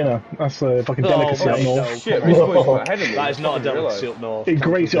what he has for dinner. That's a fucking delicacy up north. Shit, Reese boy's got ahead of me. That is not a delicacy up north. It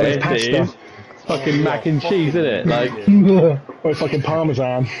grates it on his pasta. It's fucking mac and cheese, isn't it? Like, or it's fucking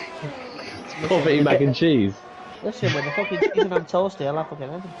parmesan. poverty mac and cheese. Listen, when the fucking cheese and I'm toasty, I'll have fucking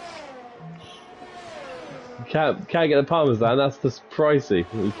anything. You can't get the parmesan. That's just pricey.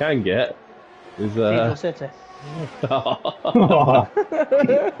 What you can get is Cathedral City. That's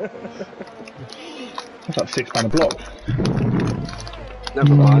like £6 a block.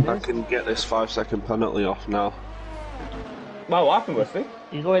 Never mind, I can get this 5-second penalty off now. Well, what happened with me?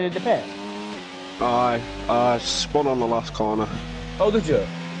 You going in the pit? I spun on the last corner. Oh, did you?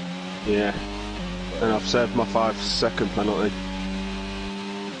 Yeah. And I've saved my 5-second penalty.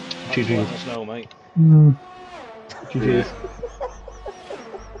 GG. Let us know, mate. GG.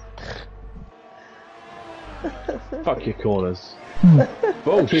 Fuck your corners.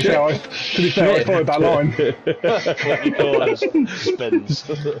 Oh, to be fair, I followed that line. Fuck your corners. Spins.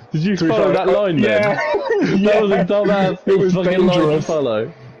 Did you follow that line then? Yeah. That was a dumbass fucking line to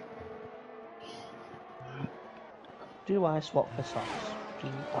follow. Do I swap for socks?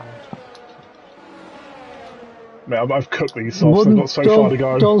 Mate, I've cooked these softs. I've got so far to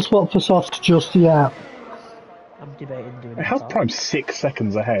go. Don't swap for soft just yet. I'm debating doing it. How's Prime 6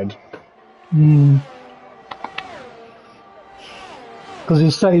 seconds ahead? Because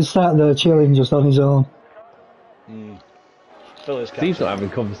he's sat there chilling just on his own. He's not having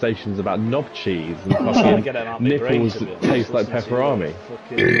conversations about knob cheese and fucking nipples that taste like pepperami.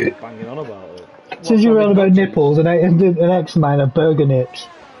 Fucking banging on about it. Since you were on about nipples, an ex of mine had burger nips.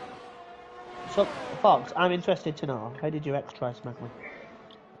 So, Fox, I'm interested to know, how did your ex try smegma?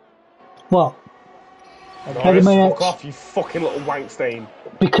 What? How did my ex? Fuck off, you fucking little wank stain.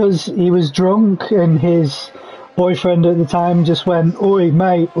 Because he was drunk and his boyfriend at the time just went, "Oi,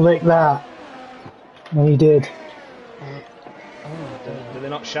 mate, lick that." And he did. Do they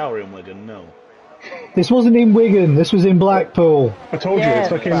not shower in Wigan? No. This wasn't in Wigan, this was in Blackpool. I told you, it's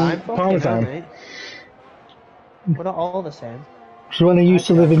fucking parmesan. We're not all the same. So when I used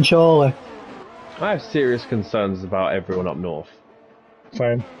to live in Chorley. I have serious concerns about everyone up north.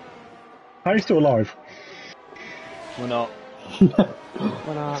 Same. How are you still alive? We're not.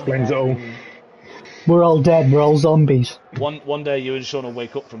 Explains it all. We're all dead, we're all zombies. One day you and Sean will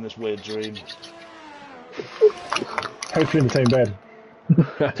wake up from this weird dream. Hopefully in the same bed.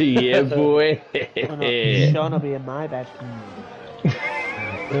 Yeah, boy. Sean will be in my bed.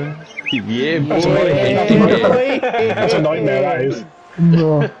 Yeah, boy. That's a nightmare, that is.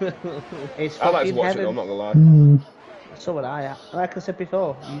 It's I like to fucking watch heaven. it, I'm not gonna lie. So would I. Like I said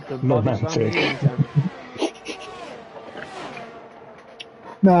before, you could Not body slam me romantic.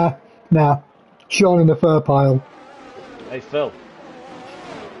 anytime. Nah. Sean in the fur pile. Hey, Phil.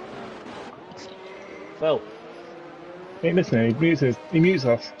 Phil. Hey, listen, he mutes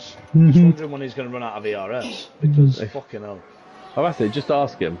us. Just wondering when he's going to run out of ERS, because fucking hell. Oh, that's it. Just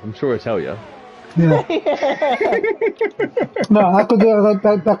ask him. I'm sure he'll tell you. Yeah. No, I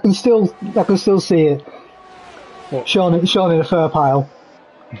can still see it. What? Sean in a fur pile.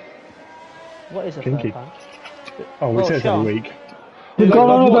 What is a Kinky. fur pile? Oh, we say it Sean. every week. We've Like, gone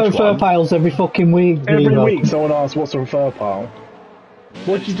on I've about watched fur one. piles every fucking week. Every Levo. week someone asks what's a fur pile.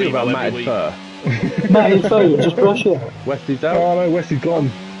 What did you do about Every matted week. fur? Matted fur, you just brush it. Westy's Oh out? no, Westy's gone.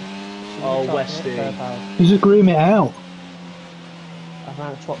 Oh, Westy. Fur pile. You just groom it out. I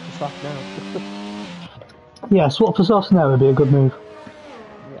might swap to soft now. Yeah, swap for softs now would be a good move.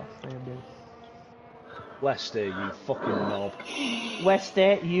 Yes, I am doing. Westy, you fucking knob.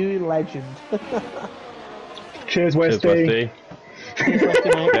 Westy, you legend. Cheers, Westy. Cheers, Westy. Cheers, Westy,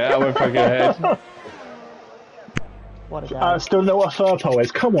 mate. Yeah, I went fucking ahead. What a guy. I still know what a fur pile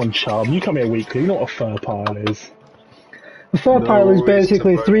is. Come on, Chum. You come here weekly. You know what a fur pile is. A fur pile is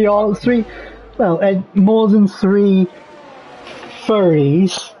basically more than three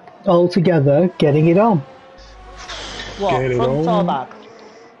furries all together getting it on. What, Get it front or on. back?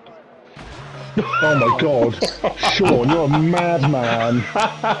 Oh my god. Sean, you're a madman.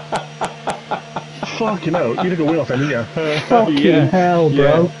 Fucking hell. You took a wheel off then, didn't you? Fucking hell,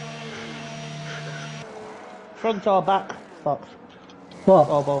 bro. Yeah. Front or back, Fox? What?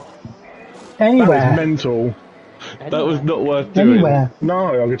 Or both? That Anywhere. was mental. That was not worth doing. Anywhere.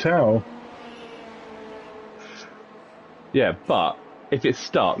 No, I could tell. Yeah, but if it's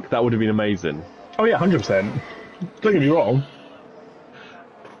stuck, that would have been amazing. Oh yeah, 100%. Don't get me wrong.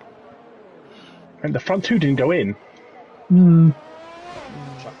 And the front two didn't go in.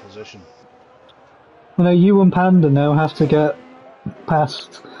 Track position. I know you and Panda now have to get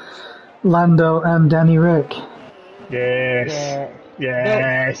past Lando and Danny Rick. Yes. Yeah.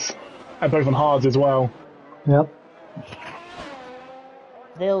 Yes. And both on hards as well. Yep.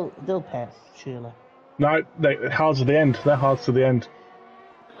 They'll pay, surely. No, hards to the end. They're hards to the end.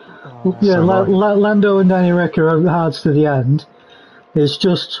 Oh, Yeah, So right. Lando and Danny Rick are hards to the end. It's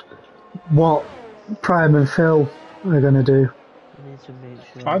just what Prime and Phil are going to do. we need to make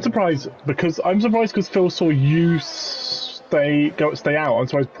sure. I'm surprised because Phil saw you stay out. I'm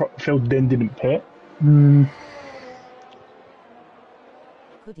surprised Phil then didn't pit.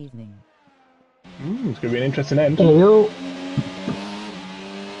 Good evening. It's going to be an interesting end. Heyo.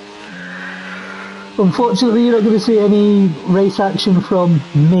 Unfortunately, you're not going to see any race action from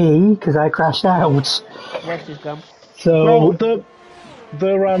me because I crashed out. Westy's gone. So Well, the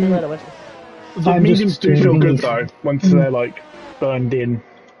Later, Westy. I'm mediums just do feel doing good these. though once they're like burned in.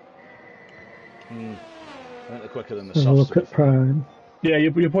 I think they're quicker than the have a softs. look at Prime. Yeah,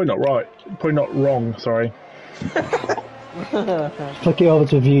 you're probably not right. Probably not wrong. Sorry. Click it over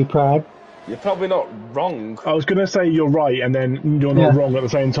to view Prime. You're probably not wrong. I was going to say you're right, and then you're not wrong at the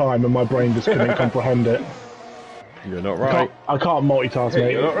same time, and my brain just couldn't comprehend it. You're not right. I can't multitask,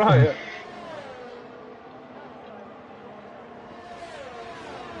 mate. You're not right.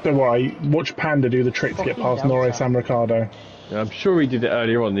 Don't worry. Watch Panda do the trick to get past Norris and Ricardo. Yeah, I'm sure he did it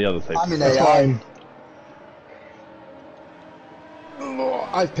earlier on the other side. I'm in That's AI. fine.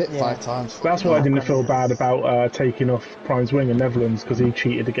 I've picked 5 times. That's why I didn't feel bad about taking off Prime's wing in Netherlands, because he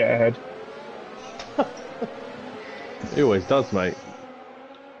cheated to get ahead. He always does, mate.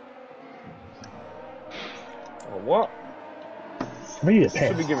 Oh, what? Really a Should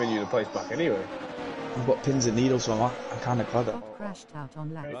piss. be giving you the place back anyway. I've got pins and needles, so I'm kind of clever. Bob crashed out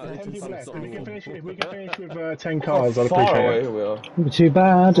on lap Right, 36. If we can finish with 10 How cars, I'd far appreciate away it. we are. Won't be too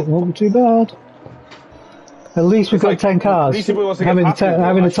bad. It won't be too bad. At least we've It's got like, 10 cars. at least if we want to get Having, past people,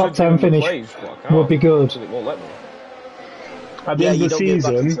 having I a top should give 10 them the finish place, but I can't, would be good. because it won't let me. At the Yeah, end you of the don't get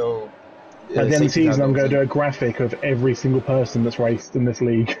back season, until... at the end of the season, I'm going to do a graphic of every single person that's raced in this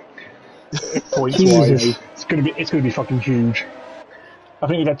league. Points wise, Jesus. it's going to be fucking huge. I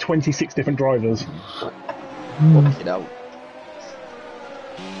think we've had 26 different drivers. You know.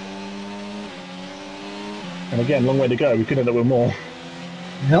 And again, long way to go. We could end up with more.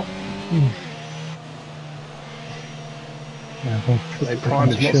 Yep. Prime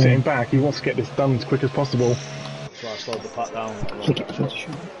is not sitting back. He wants to get this done as quick as possible. So I slowed the pack down.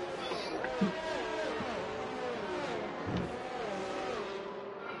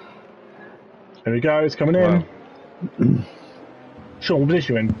 There we go. It's coming in. Sean, what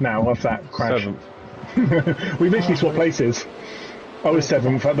position you in now after that crash? 7th. We literally swapped places. I was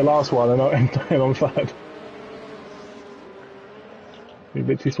 7th at the last one, and I'm 3rd. We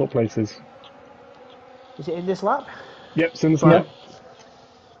literally swap places. Is it in this lap? Yep, it's in this lap.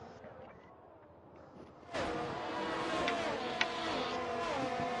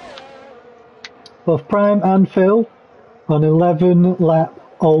 Both Prime and Phil on 11 lap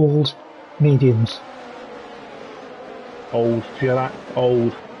old mediums. Old, do you hear that?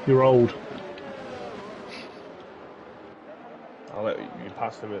 Old. You're old. I'll let you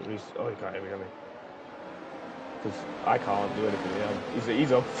pass him at least. Oh, he can't hear me, can he? Because I can't do anything. Yeah.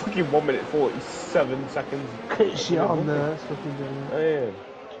 He's on fucking 1 minute 47 seconds. Shit on there. That's fucking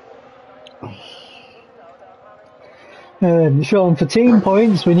brilliant. Sean, for team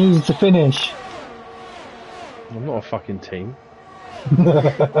points, we need to finish. I'm not a fucking team. You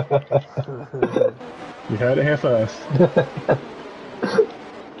heard it here first.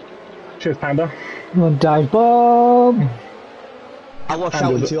 Cheers, Panda. Dive bomb. I was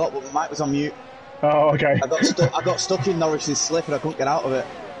shouting to you up, but my mic was on mute. Oh, okay. I got stuck in Norris's slip and I couldn't get out of it.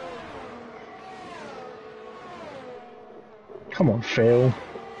 Come on, Phil.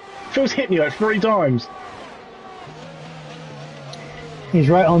 Phil's hit me like 3 times. He's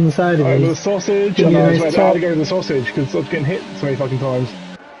right on the side of me. The sausage. And I was to go to the sausage because I was getting hit so many fucking times.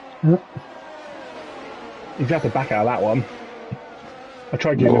 Yep. You'd have to back out of that one. I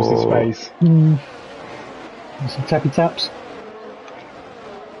tried giving him some space. Some tappy taps.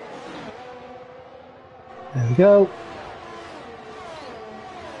 There we go.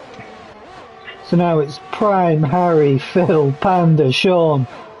 So now it's Prime, Harry, Phil, Panda, Sean,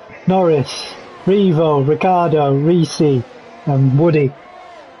 Norris, Revo, Ricardo, Reese, and Woody.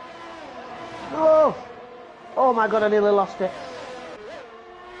 Oh my god, I nearly lost it.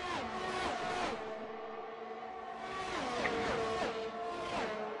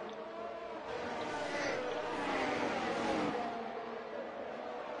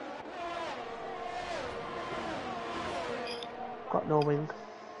 Got no wing.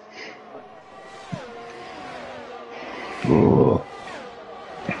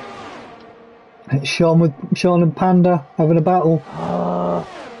 It's Sean and Panda having a battle. I'm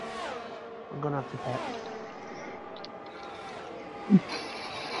gonna have to pet.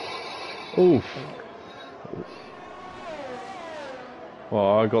 Oof.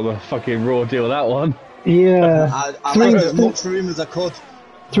 Well, I got the fucking raw deal with that one. Yeah. I left as much room as I could.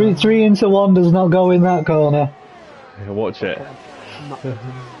 Three into one does not go in that corner. Yeah, watch it.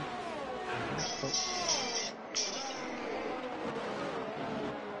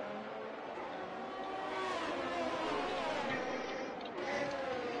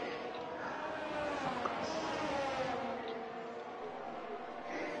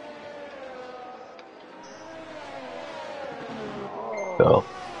 Oh.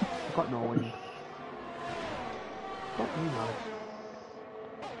 I've got no wing. Got me now.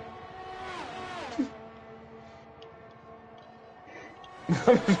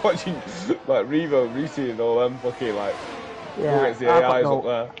 I'm just watching like Revo, Reese and all them fucking like against the AIs up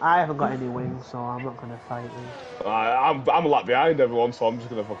there. I haven't got any wings, so I'm not gonna fight them. I'm a lap behind everyone, so I'm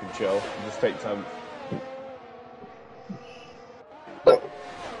just gonna fucking chill and just take 10th.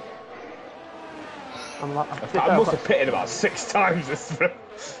 I must have pitted about 6 times this trip.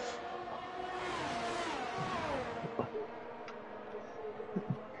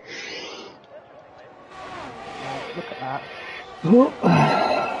 Look at that.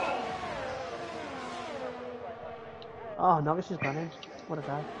 Oh, Norris has gone in. What a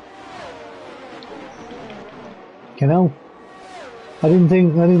guy. You know, I didn't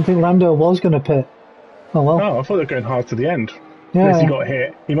think Lando was going to pit. Oh well. Oh, I thought they were going hard to the end. Yeah. Unless he got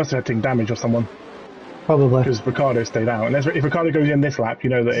hit, he must have taken damage off someone. Probably. Because Ricardo stayed out. And if Ricardo goes in this lap, you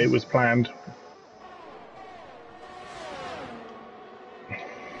know that it was planned.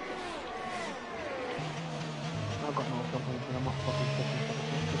 I've got no problem, but I'm not fucking pitting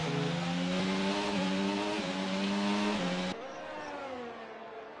for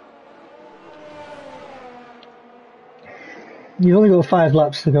the You've only got 5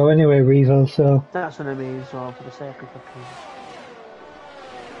 laps to go anyway, Revo, so... That's what I mean, so for the sake of fucking...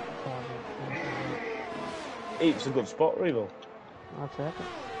 It's a good spot, Revo. I'll take it.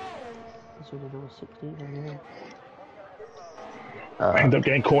 This would have done 16 anyway. I end up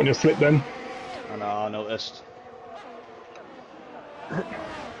getting caught in your slip then. I know, I noticed.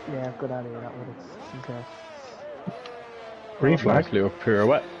 Yeah, good idea that would have. Green flag. Nice little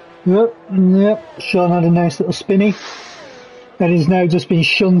pirouette. Yep. Sean had a nice little spinny. And he's now just been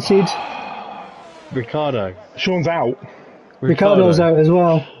shunted. Ricardo. Sean's out. Ricardo's out as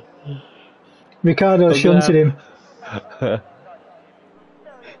well. Ricardo shunted him. Is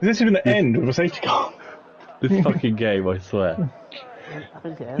this even the end of a safety car? This fucking game, I swear. I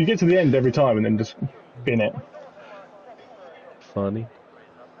think it is. You get to the end every time and then just bin it. Funny.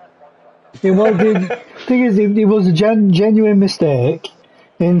 It was the thing is, it was a genuine mistake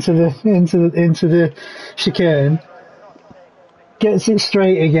into the chicane. Gets it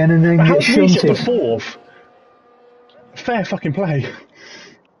straight again and then How's gets Reese up to shunted. 4th? Fair fucking play.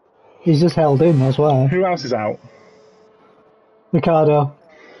 He's just held in, that's why. Who else is out? Ricardo.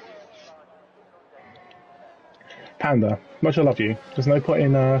 Panda, much I love you. There's no point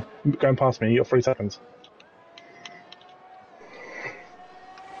in going past me. You're 3 seconds.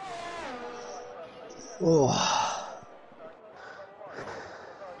 Oh.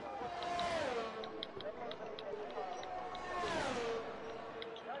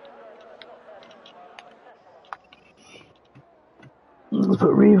 Let's put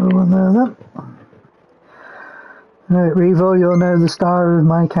Revo on there then. Right, Revo, you're now the star of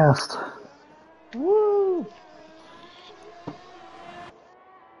my cast. Woo!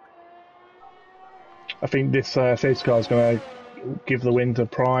 I think this safety car is going to give the win to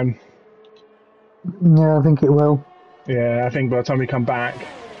Prime. Yeah, I think it will. Yeah, I think by the time we come back,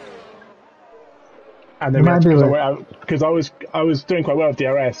 and then because I was doing quite well with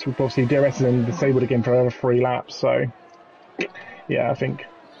DRS. Obviously, DRS is then disabled again for another 3 laps. So, yeah, I think.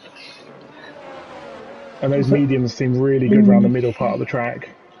 And those mediums seem really good around the middle part of the track.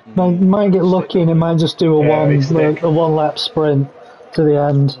 Might get lucky and it might just do a one lap sprint to the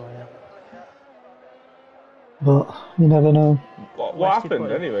end. But you never know. What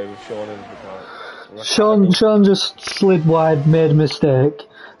happened anyway with Sean and the car? Sean just slid wide, made a mistake,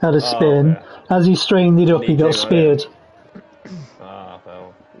 had a spin. Okay. As he straightened it up, he got speared.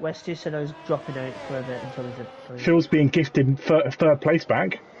 Well. Westy said I was dropping out for a bit until he's Phil's being gifted third place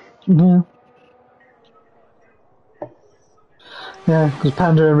back. Yeah. Yeah, because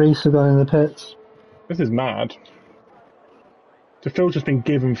Panda and Reese have gone in the pits. This is mad. So Phil's just been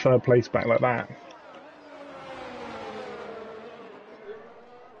given third place back like that.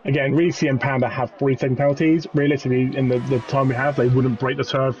 Again, Reese and Panda have 3-second penalties. Realistically, in the time we have, they wouldn't break the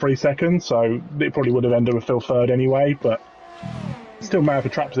turn 3 seconds, so it probably would have ended with Phil third anyway, but still mad for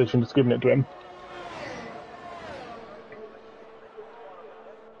track position, just giving it to him.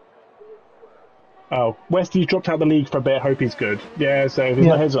 Oh, Westy's dropped out of the league for a bit, hope he's good. Yeah, so if his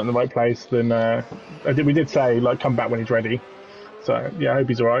head's not in the right place, then we did say, come back when he's ready. So, yeah, I hope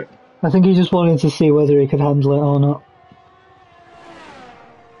he's alright. I think he just wanted to see whether he could handle it or not.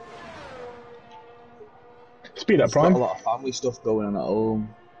 Speed up, Prime. Got a lot of family stuff going on at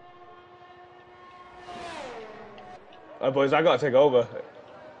home. Boys, I gotta take over.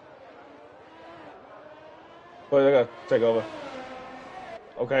 Boys, I gotta take over.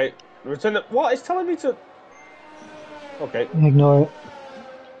 Okay. Return the... What? It's telling me to... Okay. Ignore it.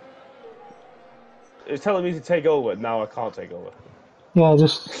 It's telling me to take over. Now I can't take over. Yeah,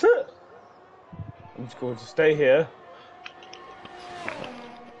 just... I'm just going to stay here.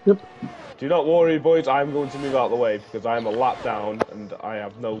 Yep. Do not worry, boys. I'm going to move out of the way because I am a lap down and I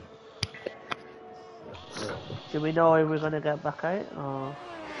have no... Do we know if we're going to get back out, or...?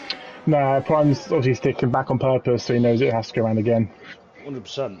 Nah, Prime's obviously sticking back on purpose, so he knows it has to go around again.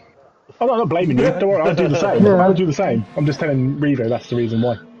 100%. I'm not blaming you. Don't worry, I'll do the same. I'll do the same. I'm just telling Revo that's the reason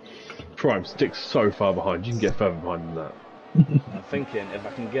why. Prime sticks so far behind. You can get further behind than that. I'm thinking if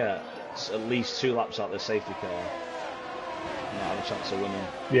I can get at least 2 laps out of the safety car, I might have a chance of winning.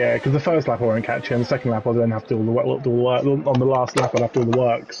 Yeah, because the first lap I won't catch you, and the second lap I'll then have to do all the work. On the last lap I'll have to do all the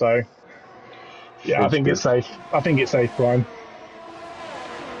work. So, yeah, I think it's safe. I think it's safe, Prime.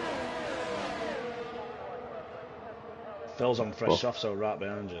 Phil's on fresh soft, so right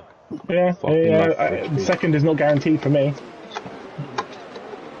behind you. Yeah, second is not guaranteed for me.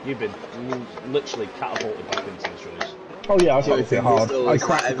 You've been literally catapulted back into this race. Oh yeah, I fight it hard. I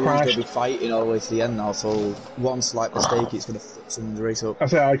Everyone's going to be fighting all the way to the end now, so one slight mistake, it's going to fuck someone's race up. I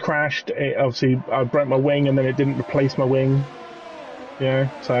said I crashed. Obviously, I broke my wing, and then it didn't replace my wing. Yeah,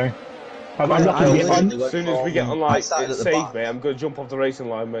 so I'm lucky. As soon as we get on it's safe, mate. I'm going to jump off the racing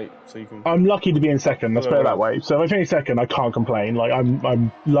line, mate. So you can. I'm lucky to be in second. Let's put it that way. So if I finish second, I can't complain. Like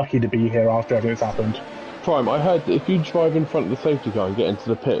I'm lucky to be here after everything that's happened. Prime, I heard that if you drive in front of the safety car and get into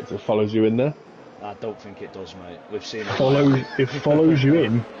the pits, it follows you in there. I don't think it does, mate. We've seen it. It follows you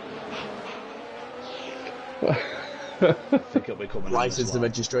in. I think it'll be coming. License and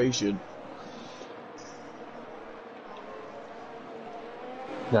registration.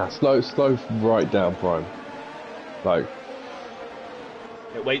 Nah, slow right down, Prime. Like.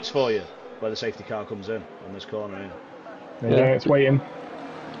 It waits for you where the safety car comes in on this corner here. Yeah, it's waiting.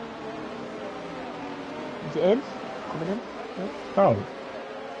 Is it in? Coming in? Oh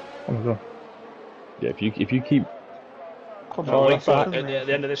my god. Yeah, if you keep. It'll wait for at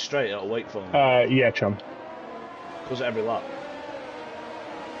the end of this straight. It'll wait for me. Yeah, chum. Does it every lap.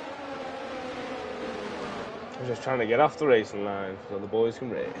 I'm just trying to get off the racing line so the boys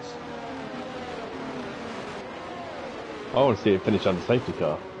can race. I want to see it finish under safety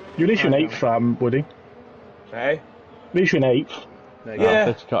car. You're at least in 8th, Woody. Hey? At least you're in 8th. Yeah.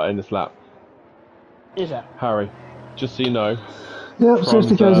 Safety car in this lap. Is it? Harry, just so you know. Yep,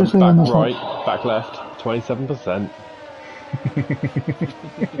 safety cars are free on back this right, lap. back left, 27%.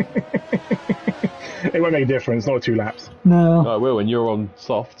 It won't make a difference, not 2 laps. No. No, it will when you're on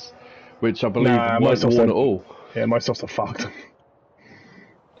softs, which I believe won't warn at all. Yeah, my softs are fucked.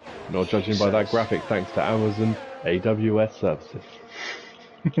 Not judging by that graphic, thanks to Amazon AWS services.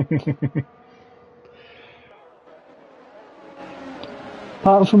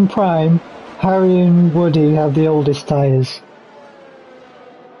 Apart from Prime, Harry and Woody have the oldest tyres.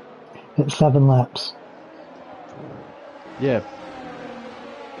 At 7 laps. Yeah.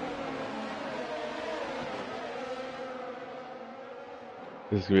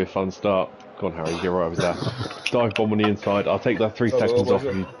 This is going to be a fun start. Go on, Harry, get right over there. Dive bomb on the inside. I'll take that 3 seconds off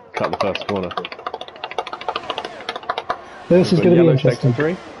if you cut the first corner. This is going to be interesting.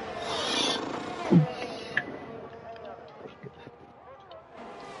 3.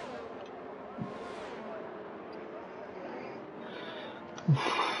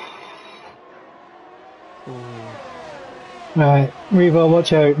 Right, Revo,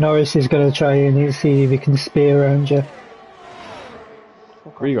 watch out. Norris is going to try and see if he can spear around you.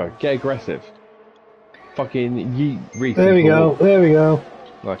 Revo, get aggressive. Fucking yeet Reese. There we go, there we go.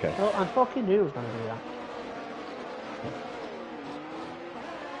 Okay. Oh, I fucking knew he was going to do that.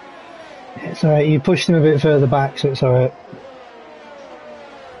 It's alright, you pushed him a bit further back, so it's alright.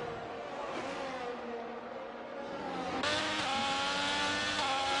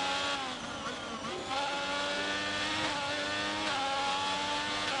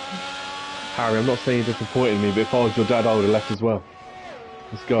 Harry, I'm not saying you're disappointing me, but if I was your dad, I would have left as well.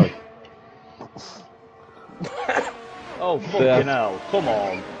 Let's go. Oh, fucking hell. Come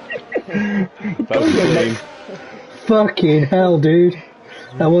on. Fucking hell, dude.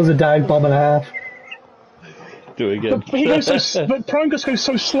 That was a dive bomb and a half. Do it again. But, he goes but Prime just goes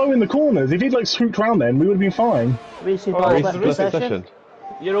so slow in the corners. If he'd like swooped round then, we would have been fine. Session.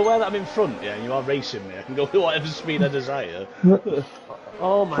 You're aware that I'm in front, yeah, and you are racing me. I can go to whatever speed I desire.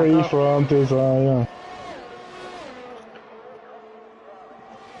 Oh my Free god. from desire.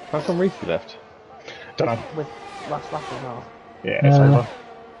 How come Reese left? Don't know. With last lap as well. Yeah, it's over.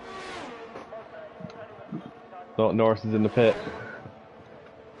 Not Norris is in the pit.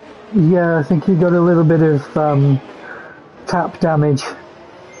 Yeah, I think he got a little bit of tap damage.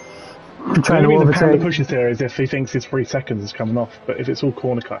 Trying to the overtake. Panda pushes here is if he thinks his 3 seconds is coming off, but if it's all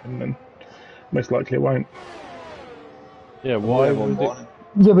corner cutting, then most likely it won't. Yeah, why would it?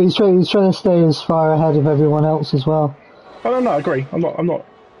 Yeah, but he's trying to stay as far ahead of everyone else as well. Oh no, I agree. I'm not.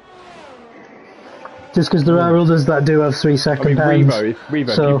 Just because there are others that do have 3 second pounds. Revo, if you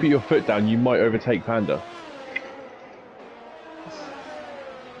put your foot down, you might overtake Panda.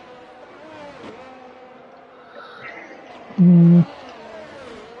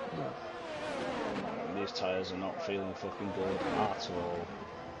 These tyres are not feeling fucking good at all.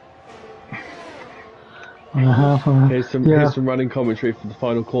 Here's some running commentary for the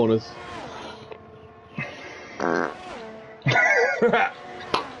final corners.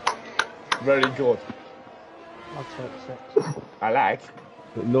 Very good. I'll take 6. I like.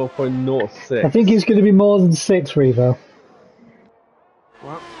 0.06. I think he's going to be more than 6, Revo.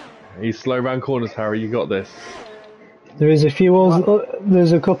 What? He's slow round corners, Harry. You got this. There is a few.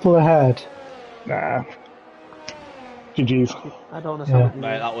 There's a couple ahead. Nah. GG's. I don't understand.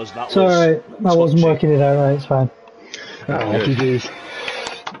 Mate, that was. It's alright. I wasn't working it out right. It's fine. GG's.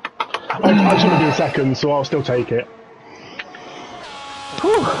 I shouldn't be second, so I'll still take it.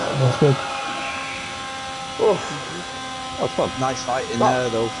 That's good. That was fun. Nice fight in there,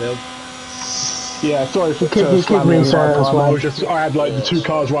 though, Phil. Yeah, sorry for Kick slamming me out as well. I had like the 2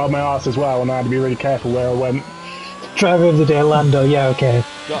 cars right on my ass as well, and I had to be really careful where I went. Driver of the day, Lando. Yeah, okay.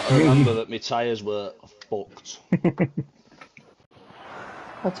 Got to remember that my tyres were fucked.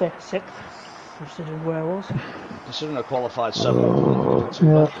 I'll take a 6. Considering where I was. Considering I qualified 7th.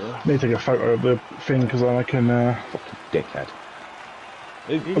 Yeah. Need to take a photo of the thing because then I can. Fucking dickhead.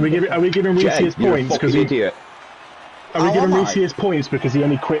 Are we giving Reese his points? Because idiot. Are we giving Reese his points because he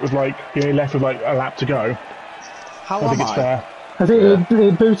only quit with he only left with like a lap to go? How I think it's fair. I think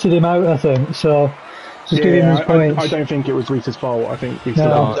it booted him out. I think so. Just give him his points. I don't think it was Reese's fault. I think Reese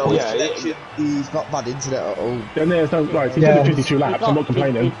he's not bad internet at all. And there's no right. He's done 52 laps. I'm not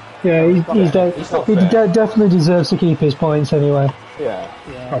complaining. Yeah, he definitely deserves to keep his points anyway. Yeah.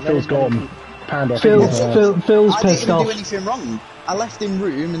 Phil's gone. Panda. Phil's pissed I didn't off. do anything wrong. I left him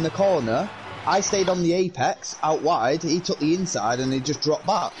room in the corner, I stayed on the apex, out wide, he took the inside and he just dropped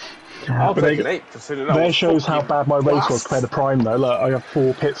back. I'll take an 8, considering that There shows how bad my race was blast. compared to Prime, though. Look, I have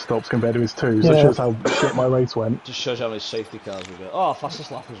 4 pit stops compared to his 2, so it shows how shit my race went. Just shows how many safety cars we got. Oh,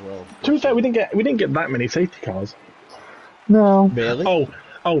 fastest lap as well. To be fair, we didn't get that many safety cars. No. Really?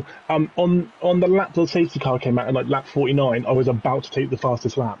 On the lap the safety car came out, like lap 49, I was about to take the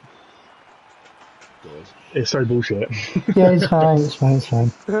fastest lap. Good. It's so bullshit. Yeah, it's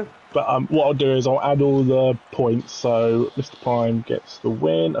fine. But what I'll do is I'll add all the points, so Mr. Prime gets the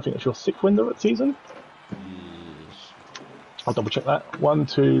win. I think that's your 6th win of the season. Yes. I'll double check that. 1,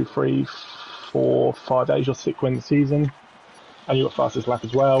 2, 3, 4, 5 days, your 6th win of the season. And you got fastest lap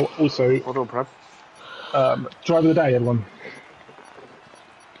as well. Also, Well done, Prem. driver of the day, everyone.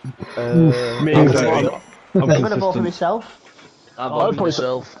 Me, I'm going to vote for myself. I'm voting for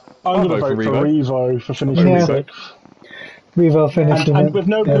myself. I'm going to vote for Revo for finishing 6th. Revo finishing and with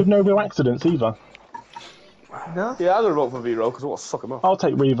no real accidents either. No? Yeah, I'm going to vote for V-Roll because I want to suck him up. I'll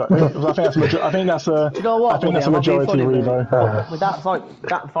take Revo. I think that's a. Do you know what? I think that's a majority funny, Revo. With that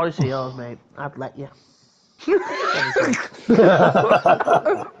voice of yours, mate, I'd let you.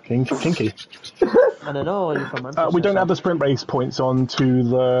 Kinky. I don't know, you're from Manchester. We don't have the sprint race points on to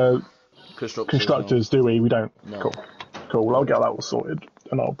the constructors, do we? We don't. No. Cool. Well, I'll get that all sorted,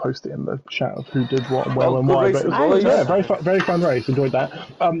 and I'll post it in the chat of who did what and where and good why. race But as well, yeah, very fun race. Enjoyed that.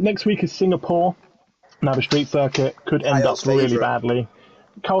 Next week is Singapore. Now the street circuit could end up really badly.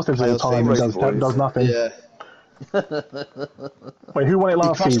 Carl stays all the time and does nothing. Yeah. Wait, who won it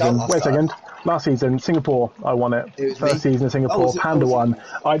last season? Wait a second. time. Last season, Singapore. I won it. It was First me. season in Singapore, was it- Panda was it-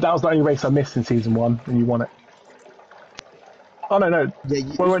 won. That was the only race I missed in season 1, and you won it. Oh no. Yeah,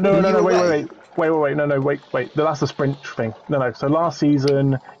 Wait. That's the sprint thing. No. So last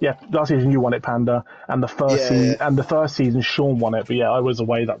season you won it, Panda, and the first season Sean won it. But yeah, I was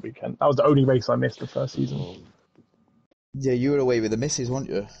away that weekend. That was the only race I missed the first season. Yeah, you were away with the missus, weren't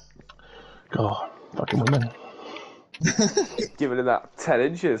you? God, fucking women. Giving it that 10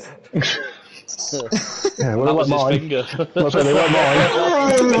 inches. Yeah, well, That was his mine. finger. Well, so they weren't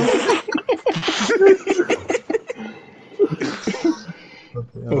mine.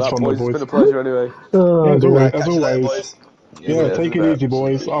 That's fun, boys, boys. it's been a pleasure anyway. As always. Yeah, take it easy,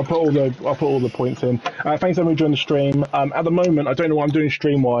 boys. I'll put all the points in. Thanks everyone joining the stream. At the moment, I don't know what I'm doing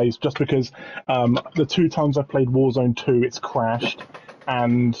stream wise, just because the 2 times I've played Warzone 2, it's crashed,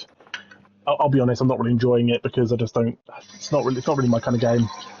 and I'll be honest, I'm not really enjoying it because I just don't. It's not really my kind of game.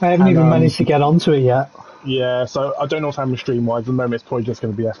 I haven't even managed to get onto it yet. Yeah, so I don't know what's happening stream wise. At the moment, it's probably just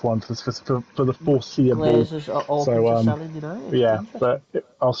going to be F1 for the foreseeable. Glazers are open to selling United. Yeah, but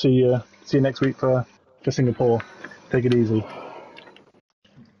I'll see you next week for Singapore. Take it easy.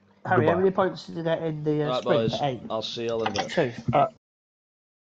 Harry, how many points did you get in the sprint? Boys, 8? I'll see you all in a bit. 2.